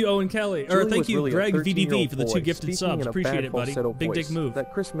date. Thank you, Owen Kelly. Or Julie thank was you, really a Greg 13-year-old VDV, for the boy 2 gifted speaking subs. in a Appreciate bad it, buddy. falsetto Big dick voice move.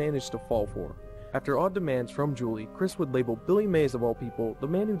 that Chris managed to fall for. After odd demands from Julie, Chris would label Billy Mays, of all people, the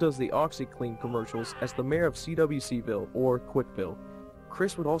man who does the OxyClean commercials, as the mayor of CWCville, or Quickville.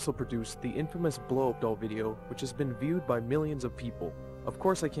 Chris would also produce the infamous blow-up doll video, which has been viewed by millions of people. Of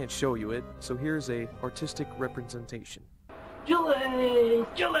course I can't show you it, so here's a artistic representation. Julie!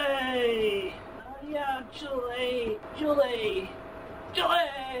 Julie! Yeah, Julie! Julie!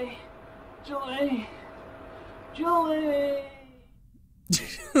 Julie! Julie! Julie!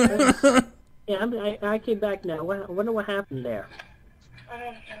 Yeah, I came back now. I wonder what happened there. I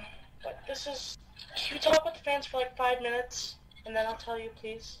don't know. But this is... Should we talk with the fans for like 5 minutes? And then I'll tell you,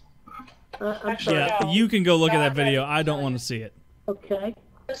 please. I'm sorry. Yeah, you can go look at that video. I don't want to see it. Okay.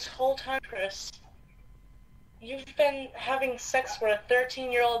 This whole time, Chris, you've been having sex with a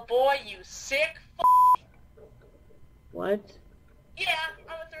 13-year-old boy, you sick f***. What? Yeah,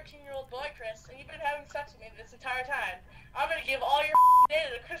 I'm a 13-year-old boy, Chris, and you've been having sex with me this entire time. I'm gonna give all your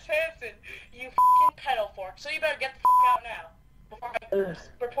data to Chris Hansen, you f***ing pedo fork. So you better get the f*** out now, before I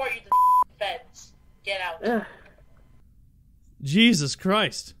report you to the feds. Get out. Jesus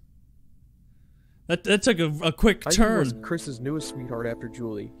Christ. That took a quick Ivy turn. was Chris's newest sweetheart after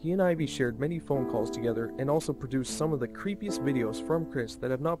Julie. He and Ivy shared many phone calls together and also produced some of the creepiest videos from Chris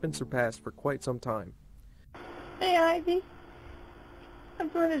that have not been surpassed for quite some time. Hey, Ivy. I'm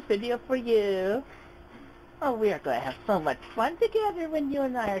doing this video for you. Oh, we are going to have so much fun together when you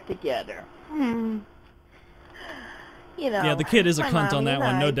and I are together. you know. Yeah, the kid is a my cunt on mommy that and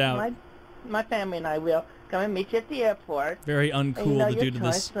one, no I, doubt. My family and I will come and meet you at the airport. Very And, uncool to your do to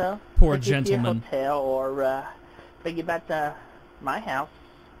choice, this so poor take you to your gentleman. hotel or bring you back to my house.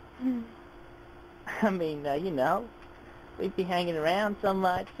 I mean, you know, we'd be hanging around so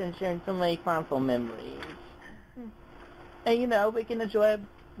much and sharing so many fondful memories. And, you know, we can enjoy a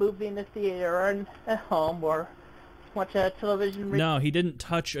movie in the theater or at home or watch a television. No, he didn't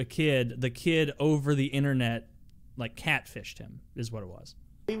touch a kid. The kid over the internet, like, catfished him, is what it was.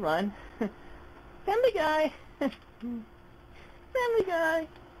 Run. Family Guy. Family Guy.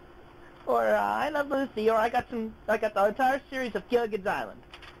 Or I Love Lucy. Or I got the entire series of Gilligan's Island.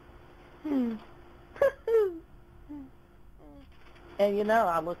 And you know,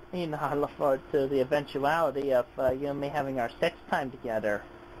 I look forward to the eventuality of you and me having our sex time together.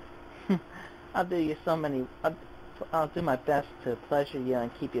 I'll do my best to pleasure you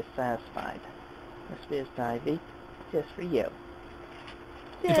and keep you satisfied. Miss Biz Ivy, just for you.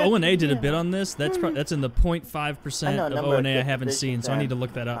 If O&A did a bit on this, that's in the 0.5% of O&A I haven't seen, so I need to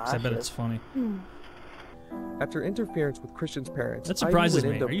look that up because I bet it's funny. After interference with Christian's parents, That surprises Ivy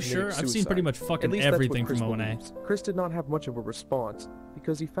would me. end up Are you committing sure? I've seen suicide. pretty much At fucking least that's what everything Chris from O&A. believes. Chris did not have much of a response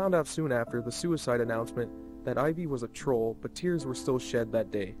because he found out soon after the suicide announcement that Ivy was a troll, but tears were still shed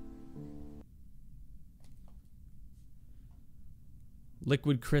that day.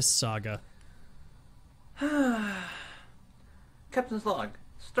 Liquid Chris saga. Captain's log.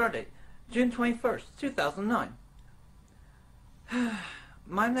 Stardate, June 21st, 2009.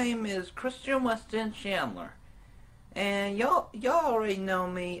 My name is Christian Weston Chandler, and y'all already know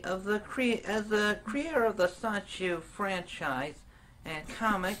me as the creator of the Sachu franchise and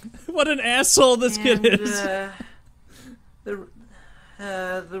comic. What an asshole this kid is. The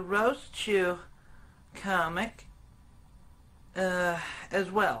Roast Chew comic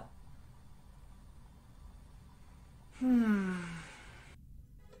as well.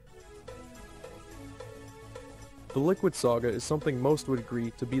 The Liquid Saga is something most would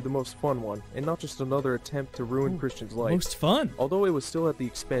agree to be the most fun one, and not just another attempt to ruin Christian's life. Most fun. Although it was still at the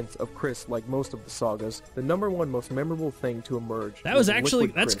expense of Chris, like most of the sagas, the #1 most memorable thing to emerge. That was Liquid actually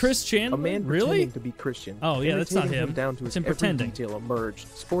that's Chris Chandler. A man really? pretending to be Christian. Oh yeah, that's not imitating him. Down to It's his him every pretending. detail emerged,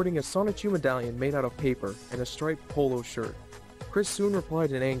 sporting a Sonichu medallion made out of paper and a striped polo shirt. Chris soon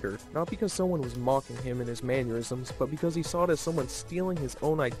replied in anger, not because someone was mocking him and his mannerisms, but because he saw it as someone stealing his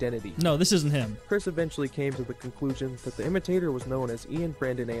own identity. No, this isn't him. Chris eventually came to the conclusion that the imitator was known as Ian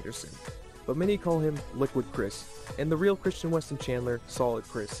Brandon Anderson, but many call him Liquid Chris, and the real Christian Weston Chandler, Solid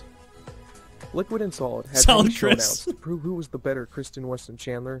Chris. Liquid and Solid had Solid many Chris. showdowns to prove who was the better Christian Weston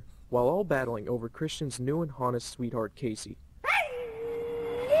Chandler, while all battling over Christian's new and honest sweetheart Casey.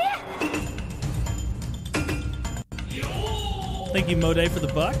 Thank you, Moday, for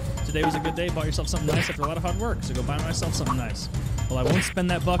the buck. Today was a good day. Bought yourself something nice after a lot of hard work, so go buy myself something nice. Well, I won't spend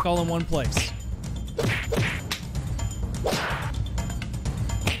that buck all in one place.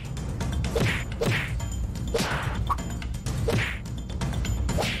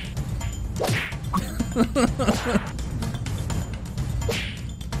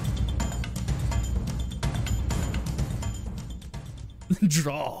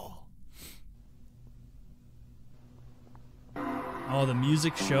 Draw. Oh, the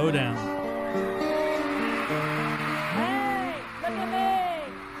music showdown. Hey, look at me.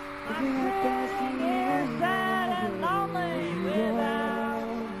 I'm sitting here sad and lonely without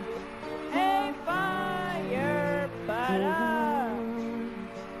a fire, but a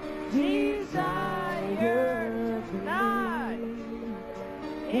desire tonight.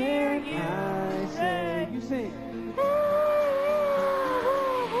 Hear you say,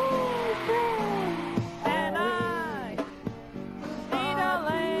 and I need a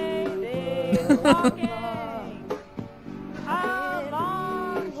lady walking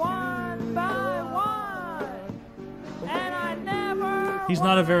along one by one, and I never He's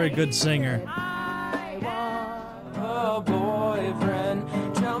not a very good singer. A boyfriend,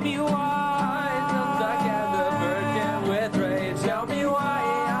 tell me why I'm stuck at the virgin with rage. Tell me why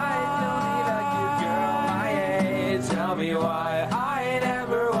I don't need a cute girl my age. Tell me why I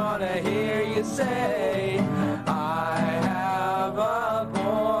never wanna hear you say I have a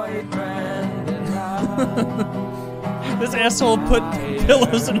boyfriend and I. This asshole put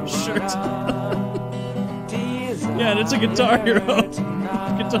pillows in his shirt. Yeah, and it's a Guitar Hero.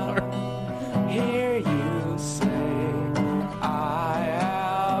 Guitar. Hear you say I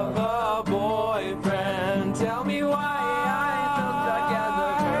have a boyfriend. Tell me why I feel stuck as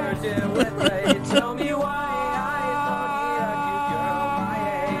a virgin with rage. Tell me why I don't need a cute girl my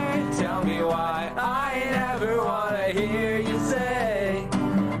age. Tell me why I never wanna hear you say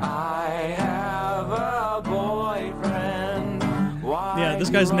I have a boyfriend.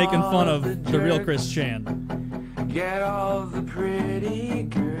 guy's making fun of the real Chris Chan. Get all the pretty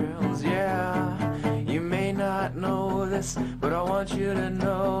girls, yeah. You may not know this, but I want you to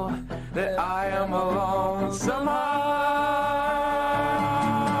know that I am a lonesome heart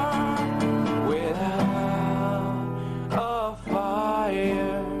without a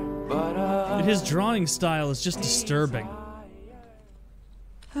fire, but His drawing style is just disturbing.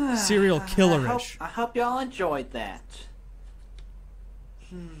 Serial killerish. I hope y'all enjoyed that.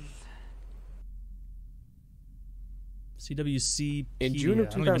 CWC. In June of I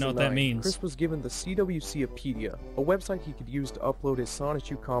don't even know what that 2009, means. Chris was given the CWCpedia, a website he could use to upload his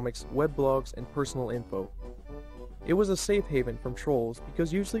Sonichu comics, web blogs, and personal info. It was a safe haven from trolls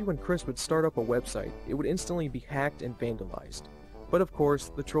because usually when Chris would start up a website, it would instantly be hacked and vandalized. But of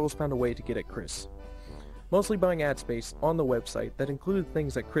course, the trolls found a way to get at Chris. Mostly buying ad space on the website that included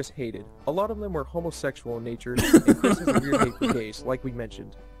things that Chris hated. A lot of them were homosexual in nature, and Chris has a weird hate for gays, like we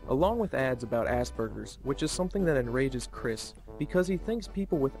mentioned. Along with ads about Asperger's, which is something that enrages Chris, because he thinks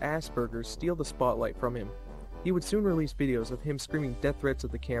people with Asperger's steal the spotlight from him. He would soon release videos of him screaming death threats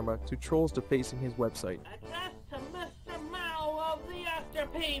at the camera to trolls defacing his website. Address to Mr. Mao of the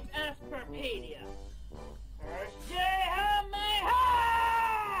Asperpedia.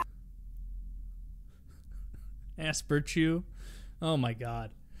 Asperchew. Oh my god.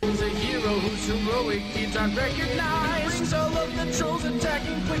 He's a hero who's heroic, he's unrecognized. Brings all of the trolls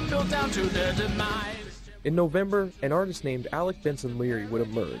attacking quick build down to their demise. In November, an artist named Alec Benson Leary would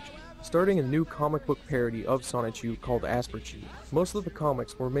emerge, starting a new comic book parody of Sonichu called Asperchew. Most of the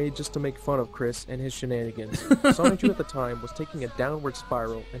comics were made just to make fun of Chris and his shenanigans. Sonichu at the time was taking a downward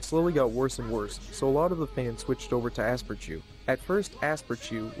spiral and slowly got worse and worse, so a lot of the fans switched over to Asperchew. At first,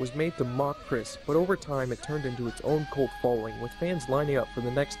 Asperchew was made to mock Chris, but over time it turned into its own cult following, with fans lining up for the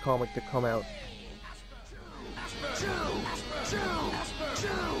next comic to come out.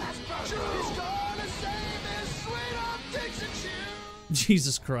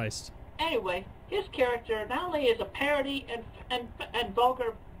 Jesus Christ. Anyway, his character not only is a parody and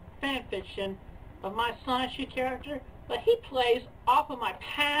vulgar fanfiction of my Sonichu character, but he plays off of my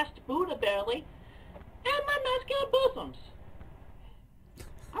past Buddha belly and my masculine bosoms.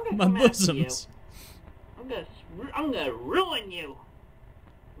 I'm gonna My come after bosoms. you. I'm gonna ruin you,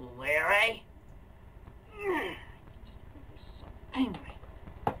 Larry. So angry.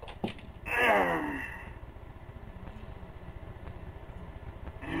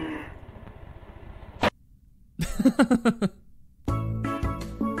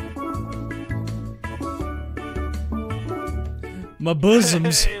 My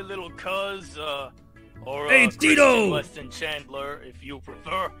bosoms. Hey, little cuz, or Hey, it's Tito! Weston Chandler, if you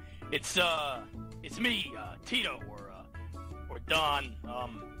prefer. It's me, Tito, or Don.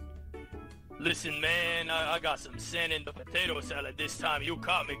 Listen, man, I got some sand in the potato salad this time. You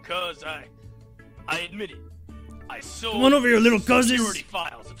caught me, cuz. I admit it. I sold Come on over here, little cousins. security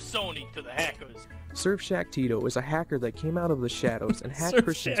files of Sony to the hackers. Surfshack Tito is a hacker that came out of the shadows and hacked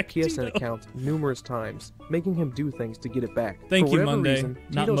Christian's Surfshack PSN Tito. account numerous times, making him do things to get it back. Thank For you, whatever Monday. reason,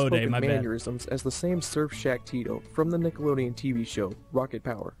 Not Tito Moday, spoke in my bad. mannerisms as the same Surfshack Tito from the Nickelodeon TV show Rocket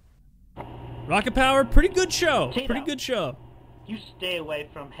Power. Rocket Power, pretty good show. Tito. Pretty good show. You stay away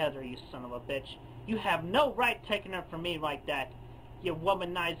from Heather, you son of a bitch. You have no right taking her from me like that, you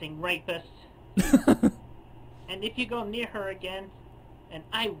womanizing rapist. And if you go near her again, and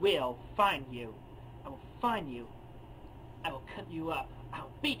I will find you. I will find you. I will cut you up.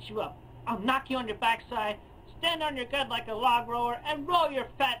 I'll beat you up. I'll knock you on your backside, stand on your gut like a log roller, and roll your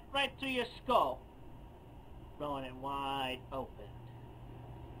fat right through your skull. Rolling it wide open.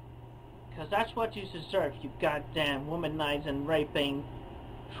 Because that's what you deserve, you goddamn womanizing, raping,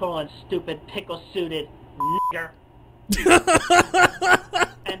 trolling, stupid, pickle-suited nigger.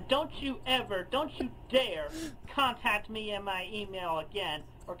 And don't you dare contact me in my email again,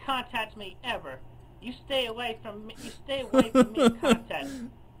 or contact me ever. You stay away from me in contact.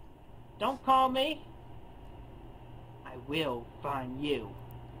 Don't call me. I will find you.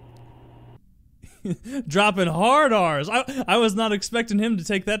 Dropping hard R's. I was not expecting him to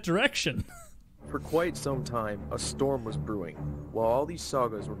take that direction. For quite some time, a storm was brewing. While all these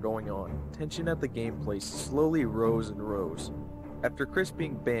sagas were going on, tension at the game place slowly rose and rose. After Chris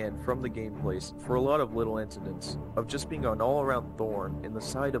being banned from the game place for a lot of little incidents of just being an all-around thorn in the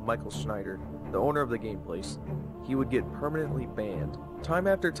side of Michael Schneider, the owner of the game place, he would get permanently banned. Time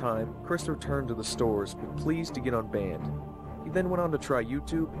after time, Chris returned to the stores with pleas to get unbanned. He then went on to try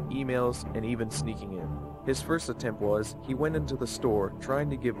YouTube, emails, and even sneaking in. His first attempt was, he went into the store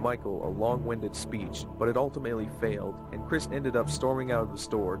trying to give Michael a long-winded speech, but it ultimately failed, and Chris ended up storming out of the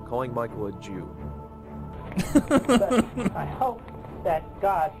store, calling Michael a Jew. But I hope that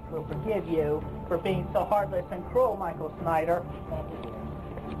God will forgive you for being so heartless and cruel, Michael Snyder.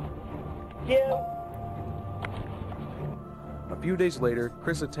 You. A few days later,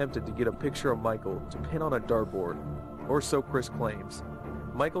 Chris attempted to get a picture of Michael to pin on a dartboard, or so Chris claims.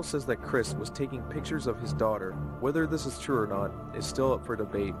 Michael says that Chris was taking pictures of his daughter. Whether this is true or not is still up for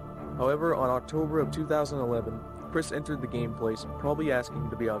debate. However, on October of 2011, Chris entered the game place, probably asking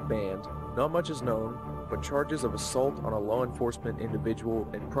to be unbanned. Not much is known, but charges of assault on a law enforcement individual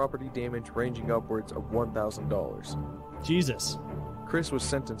and property damage ranging upwards of $1,000. Jesus. Chris was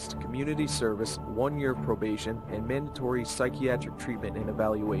sentenced to community service, 1 year of probation, and mandatory psychiatric treatment and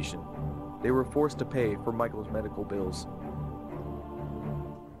evaluation. They were forced to pay for Michael's medical bills.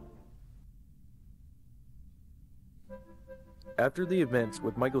 After the events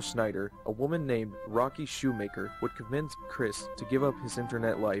with Michael Snyder, a woman named Rocky Shoemaker would convince Chris to give up his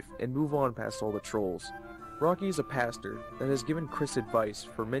internet life and move on past all the trolls. Rocky is a pastor that has given Chris advice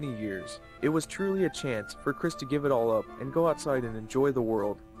for many years. It was truly a chance for Chris to give it all up and go outside and enjoy the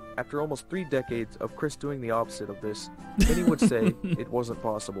world. After almost 3 decades of Chris doing the opposite of this, many would say it wasn't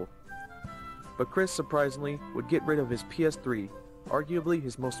possible. But Chris, surprisingly, would get rid of his PS3, arguably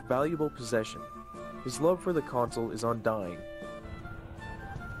his most valuable possession. His love for the console is undying.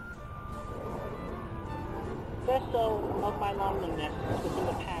 Vessel of my loneliness within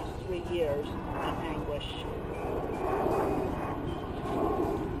the past 3 years of anguish.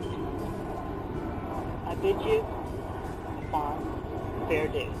 I bid you fair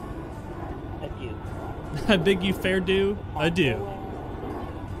due. Adieu. I bid you fair due. Adieu.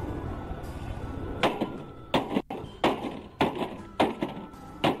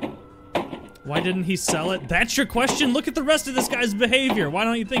 Why didn't he sell it? That's your question? Look at the rest of this guy's behavior. Why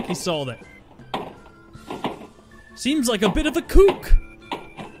don't you think he sold it? Seems like a bit of a kook.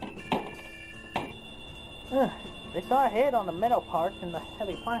 They saw a head on the metal parts and the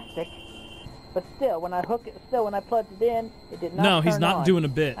heavy plastic, but still, when I plugged it in, it did not. No, he's turn not on. doing a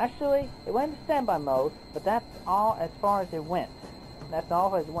bit. Actually, it went into standby mode, but that's all as far as it went. That's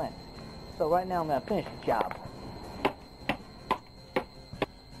all as it went. So right now, I'm gonna finish the job.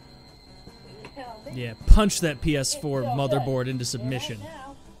 Yeah, punch that PS4 motherboard into submission.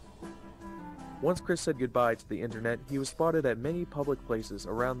 Once Chris said goodbye to the internet, he was spotted at many public places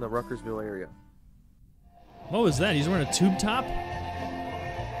around the Ruckersville area. What was that? He's wearing a tube top? I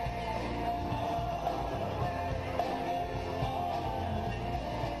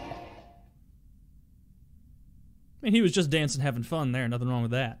mean, he was just dancing, having fun there. Nothing wrong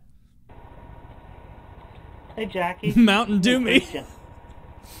with that. Hey, Jackie. Mountain Dew me.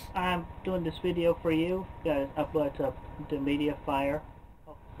 I'm doing this video for you. Gotta upload to the media fire.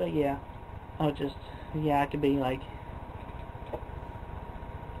 So yeah, I could be like.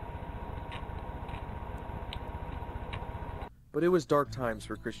 But it was dark times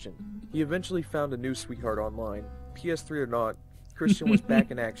for Christian. He eventually found a new sweetheart online. PS3 or not, Christian was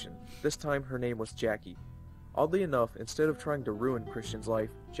back in action. This time her name was Jackie. Oddly enough, instead of trying to ruin Christian's life,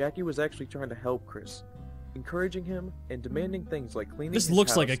 Jackie was actually trying to help Chris, encouraging him and demanding things like cleaning his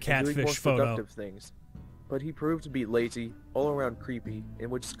looks house like a and doing more catfish photo. productive things. But he proved to be lazy, all around creepy, and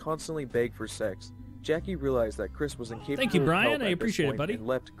would just constantly beg for sex. Jackie realized that Chris was incapable Thank you, Brian. of help I at this appreciate it, point buddy. and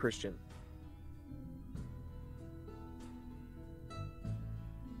left Christian.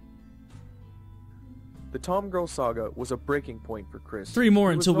 The Tom Girl saga was a breaking point for Chris. 3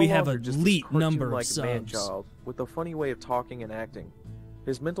 more He was until no we have longer a just this elite number of cartoon-like subs. man-child with a funny way of talking and acting.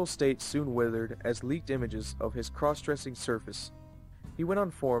 His mental state soon withered as leaked images of his cross-dressing surfaced. He went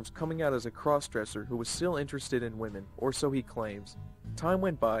on forums coming out as a cross-dresser who was still interested in women, or so he claims. Time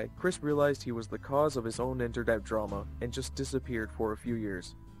went by, Chris realized he was the cause of his own internet drama and just disappeared for a few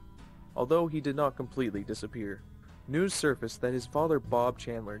years. Although he did not completely disappear. News surfaced that his father Bob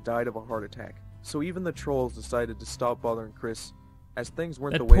Chandler died of a heart attack, so even the trolls decided to stop bothering Chris, as things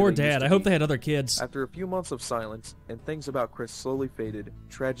weren't That the way poor they used dad. to I hope be. they had other kids. After a few months of silence, and things about Chris slowly faded,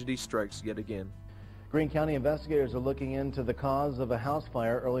 tragedy strikes yet again. Greene County investigators are looking into the cause of a house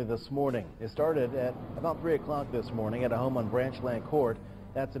fire early this morning. It started at about 3 o'clock this morning at a home on Branchland Court.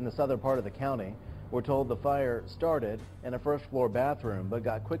 That's in the southern part of the county. We're told the fire started in a first-floor bathroom, but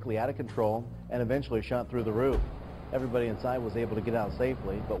got quickly out of control and eventually shot through the roof. Everybody inside was able to get out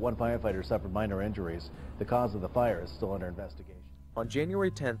safely, but one firefighter suffered minor injuries. The cause of the fire is still under investigation. On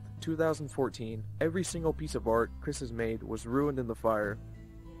January 10th, 2014, every single piece of art Chris has made was ruined in the fire.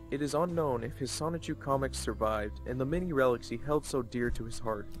 It is unknown if his Sonichu comics survived, and the many relics he held so dear to his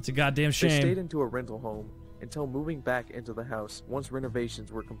heart. It's a goddamn They shame. stayed into a rental home until moving back into the house once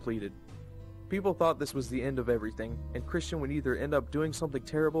renovations were completed. People thought this was the end of everything, and Christian would either end up doing something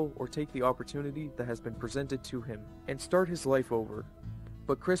terrible or take the opportunity that has been presented to him and start his life over.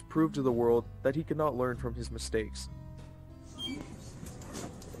 But Chris proved to the world that he could not learn from his mistakes.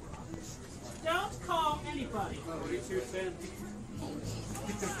 Don't call anybody.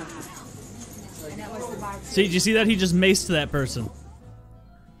 See, did you see that? He just maced that person.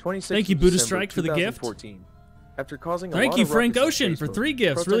 26th Thank you, of Buddha December, Strike, for the gift. 2014. After causing a Thank lot you, of Frank ruckus on Ocean, for Facebook, 3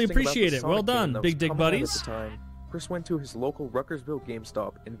 gifts. Really protesting about appreciate the it. Well Sonic game done, that Big was Dick coming out Buddies. at the time, Chris went to his local Ruckersville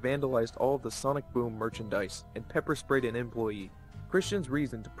GameStop and vandalized all of the Sonic Boom merchandise and pepper sprayed an employee. Christian's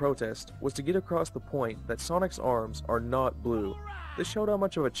reason to protest was to get across the point that Sonic's arms are not blue. This showed how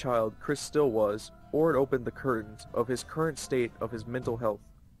much of a child Chris still was, or it opened the curtains of his current state of his mental health.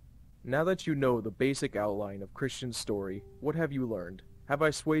 Now that you know the basic outline of Christian's story, what have you learned? Have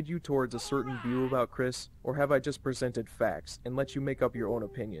I swayed you towards a certain view about Chris, or have I just presented facts and let you make up your own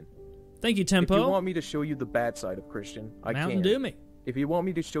opinion? Thank you, Tempo. If you want me to show you the bad side of Christian, I can. Mountain Dew me. If you want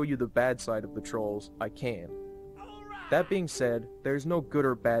me to show you the bad side of the trolls, I can. That being said, there's no good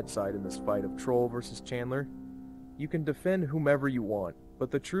or bad side in this fight of Troll versus Chandler. You can defend whomever you want, but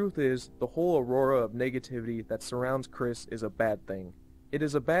the truth is, the whole aurora of negativity that surrounds Chris is a bad thing. It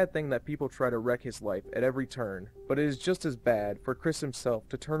is a bad thing that people try to wreck his life at every turn, but it is just as bad for Chris himself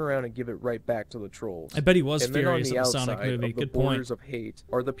to turn around and give it right back to the trolls. I bet he was and then furious on the at the Sonic outside movie. of the Good point. borders of hate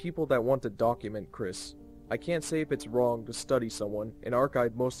are the people that want to document Chris. I can't say if it's wrong to study someone and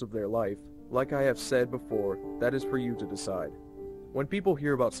archive most of their life. Like I have said before, that is for you to decide. When people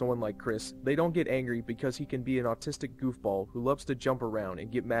hear about someone like Chris, they don't get angry because he can be an autistic goofball who loves to jump around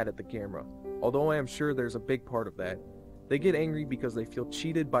and get mad at the camera, although I am sure there's a big part of that. They get angry because they feel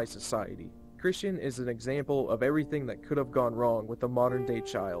cheated by society. Christian is an example of everything that could have gone wrong with a modern-day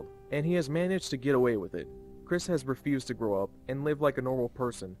child, and he has managed to get away with it. Chris has refused to grow up and live like a normal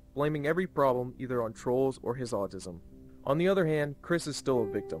person, blaming every problem either on trolls or his autism. On the other hand, Chris is still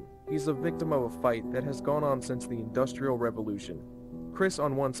a victim. He's a victim of a fight that has gone on since the Industrial Revolution. Chris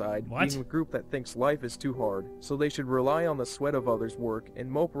on one side, being a group that thinks life is too hard, so they should rely on the sweat of others' work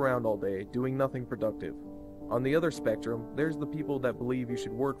and mope around all day, doing nothing productive. On the other spectrum, there's the people that believe you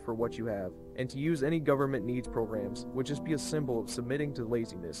should work for what you have, and to use any government needs programs would just be a symbol of submitting to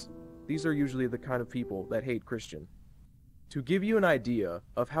laziness. These are usually the kind of people that hate Christian. To give you an idea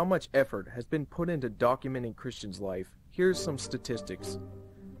of how much effort has been put into documenting Christian's life, here's some statistics.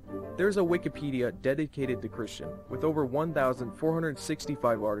 There's a Wikipedia dedicated to Christian, with over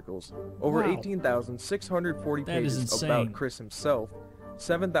 1,465 articles, over 18,640 pages about Chris himself,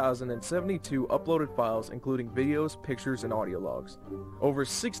 7,072 uploaded files including videos, pictures, and audio logs, over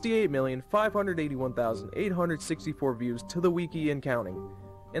 68,581,864 views to the wiki and counting.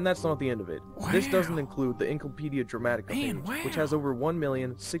 And that's not the end of it. This doesn't include the Encyclopedia Dramatica page, which has over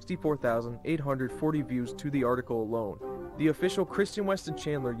 1,064,840 views to the article alone. The official Christian Weston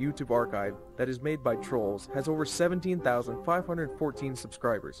Chandler YouTube archive that is made by trolls has over 17,514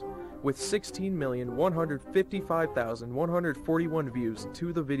 subscribers, with 16,155,141 views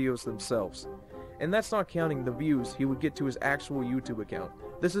to the videos themselves. And that's not counting the views he would get to his actual YouTube account.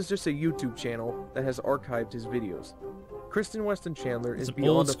 This is just a YouTube channel that has archived his videos. Christian Weston Chandler is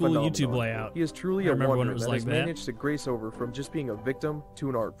beyond a phenomenon. YouTube layout. He is truly a wonder that has managed to grace over from just being a victim to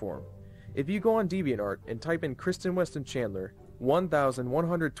an art form. If you go on DeviantArt and type in Christian Weston Chandler,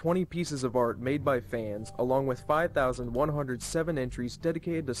 1,120 pieces of art made by fans, along with 5,107 entries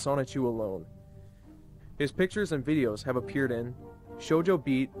dedicated to Sonichu alone. His pictures and videos have appeared in Shoujo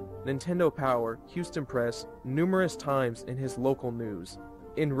Beat, Nintendo Power, Houston Press, numerous times in his local news.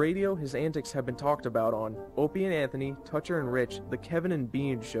 In radio, his antics have been talked about on Opie and Anthony, Toucher and Rich, The Kevin and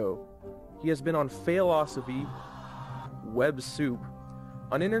Bean Show. He has been on Failosophy, Web Soup.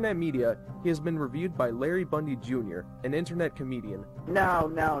 On internet media, he has been reviewed by Larry Bundy Jr., an internet comedian. No.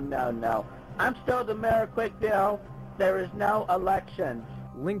 I'm still the mayor of Quickville. There is no election.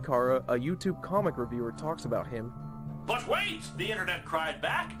 Linkara, a YouTube comic reviewer, talks about him. But wait, the internet cried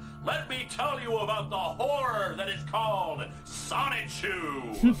back. Let me tell you about the horror that is called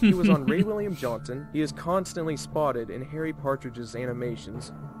Sonichu. He was on Ray William Johnson. He is constantly spotted in Harry Partridge's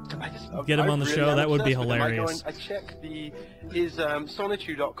animations. Get him on the show, that would be hilarious. I checked his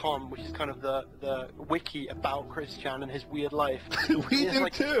Sonichu.com, which is kind of the wiki about Chris Chan and his weird life. We do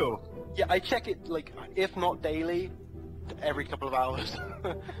too. Yeah, I check it, like, if not daily, every couple of hours.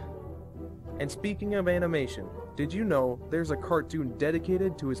 And speaking of animation, did you know there's a cartoon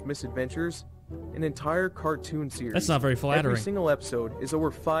dedicated to his misadventures? An entire cartoon series. That's not very flattering. Every single episode is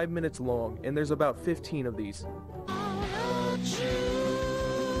over 5 minutes long, and there's about 15 of these.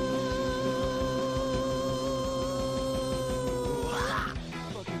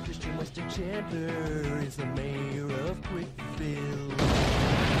 Mr. Chandler is the mayor of Quickville.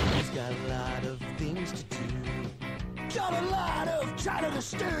 He's got a lot of things to do. Got a lot of China to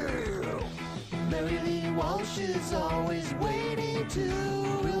steal. Mary Lee Walsh is always waiting to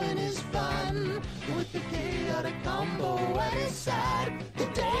ruin his fun with the chaotic combo at his side. The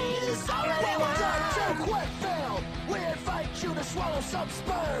day is already won. Welcome to Quickville. We invite you to swallow some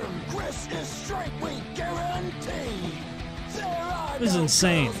sperm. Chris is straight, we guarantee. There are This is no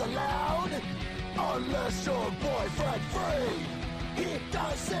insane. girls allowed unless your boyfriend free. He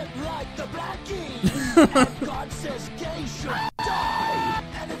doesn't like the blackies. And God says gay should die.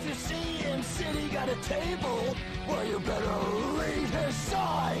 And if you see him sitting at a table, well, you better read his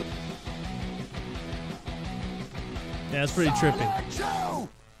side. Yeah, it's pretty trippy.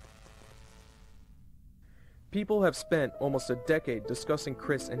 People have spent almost a decade discussing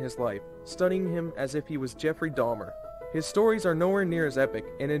Chris and his life, studying him as if he was Jeffrey Dahmer. His stories are nowhere near as epic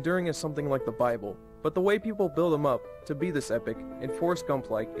and enduring as something like the Bible, but the way people build him up to be this epic and Forrest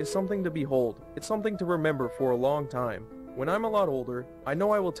Gump-like is something to behold. It's something to remember for a long time. When I'm a lot older, I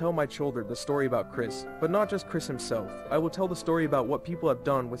know I will tell my children the story about Chris, but not just Chris himself. I will tell the story about what people have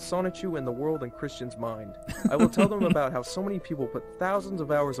done with Sonichu and the world in Christian's mind. I will tell them about how so many people put thousands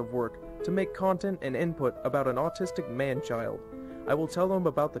of hours of work to make content and input about an autistic man-child. I will tell them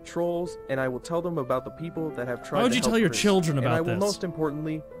about the trolls, and I will tell them about the people that have tried to help Why would you tell your Chris. children about and I will this? most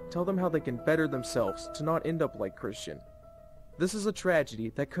importantly tell them how they can better themselves to not end up like Christian. This is a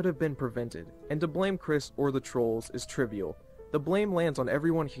tragedy that could have been prevented, and to blame Chris or the trolls is trivial. The blame lands on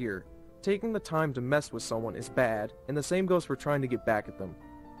everyone here. Taking the time to mess with someone is bad, and the same goes for trying to get back at them.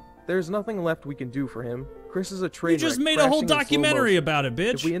 There's nothing left we can do for him. Chris is a train You just wreck made a whole crashing in slow documentary motion. about it,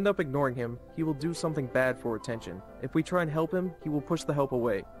 bitch. If we end up ignoring him, he will do something bad for attention. If we try and help him, he will push the help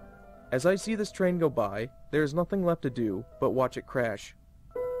away. As I see this train go by, there is nothing left to do but watch it crash.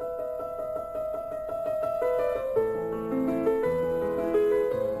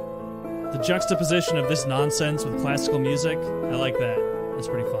 The juxtaposition of this nonsense with classical music, I like that. That's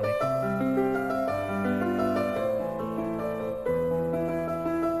pretty funny.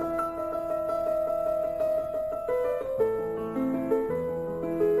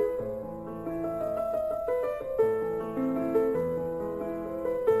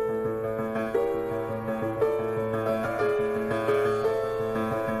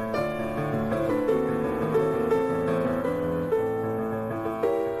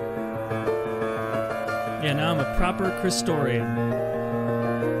 Yeah, now I'm a proper Christorian.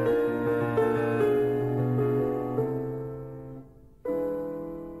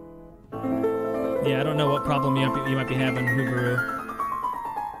 Yeah, I don't know what problem you might be having, Hoobaroo.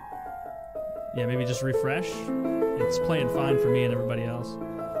 Yeah, maybe just refresh. It's playing fine for me and everybody else.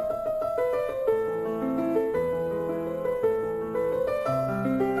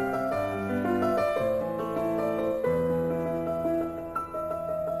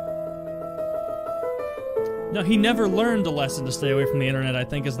 No, he never learned a lesson to stay away from the internet, I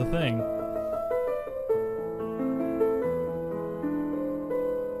think, is the thing.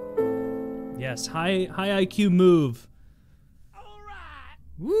 Yes, high IQ move.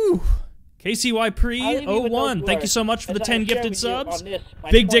 Woo! KCY Pre 01, thank you so much for the 10 gifted subs.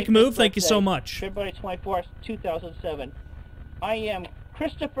 Big Dick Move, thank you so much. February 24th, 2007. I am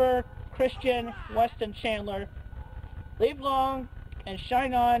Christopher Christian Weston Chandler. Live long and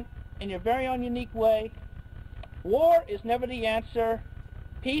shine on in your very own unique way. War is never the answer.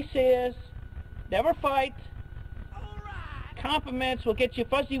 Peace is. Never fight. Compliments will get you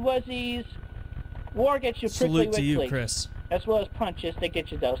fuzzy wuzzies. War gets you prickly Salute to you, wickly. Chris. As well as punches, they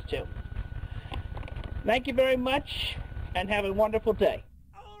get you those too. Thank you very much, and have a wonderful day.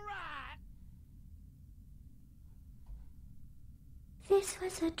 This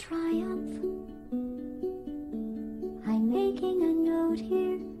was a triumph. I'm making a note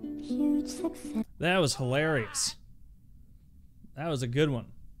here. Huge success. That was hilarious. That was a good one.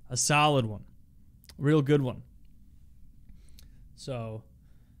 A solid one. Real good one. So,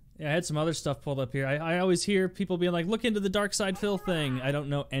 yeah, I had some other stuff pulled up here. I always hear people being like, look into the Dark Side Phil thing. I don't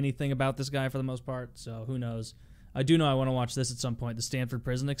know anything about this guy for the most part, so who knows. I do know I want to watch this at some point. The Stanford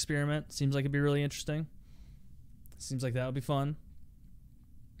Prison Experiment. Seems like it'd be really interesting. Seems like that would be fun.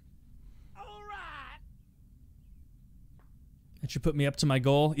 That should put me up to my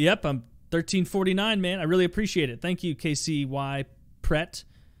goal. Yep, I'm 1349, man. I really appreciate it. Thank you, KCY Pret.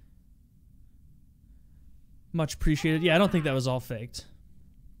 Much appreciated. Yeah, I don't think that was all faked.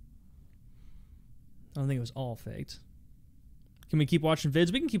 I don't think it was all faked. Can we keep watching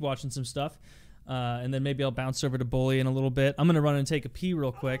vids? We can keep watching some stuff. And then maybe I'll bounce over to Bully in a little bit. I'm going to run and take a pee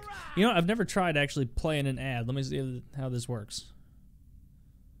real quick. You know, I've never tried actually playing an ad. Let me see how this works.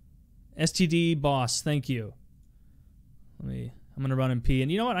 STD boss, thank you. I'm gonna run and pee.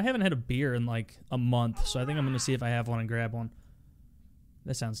 And you know what? I haven't had a beer in like a month, so I think I'm gonna see if I have one and grab one.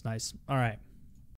 That sounds nice. All right.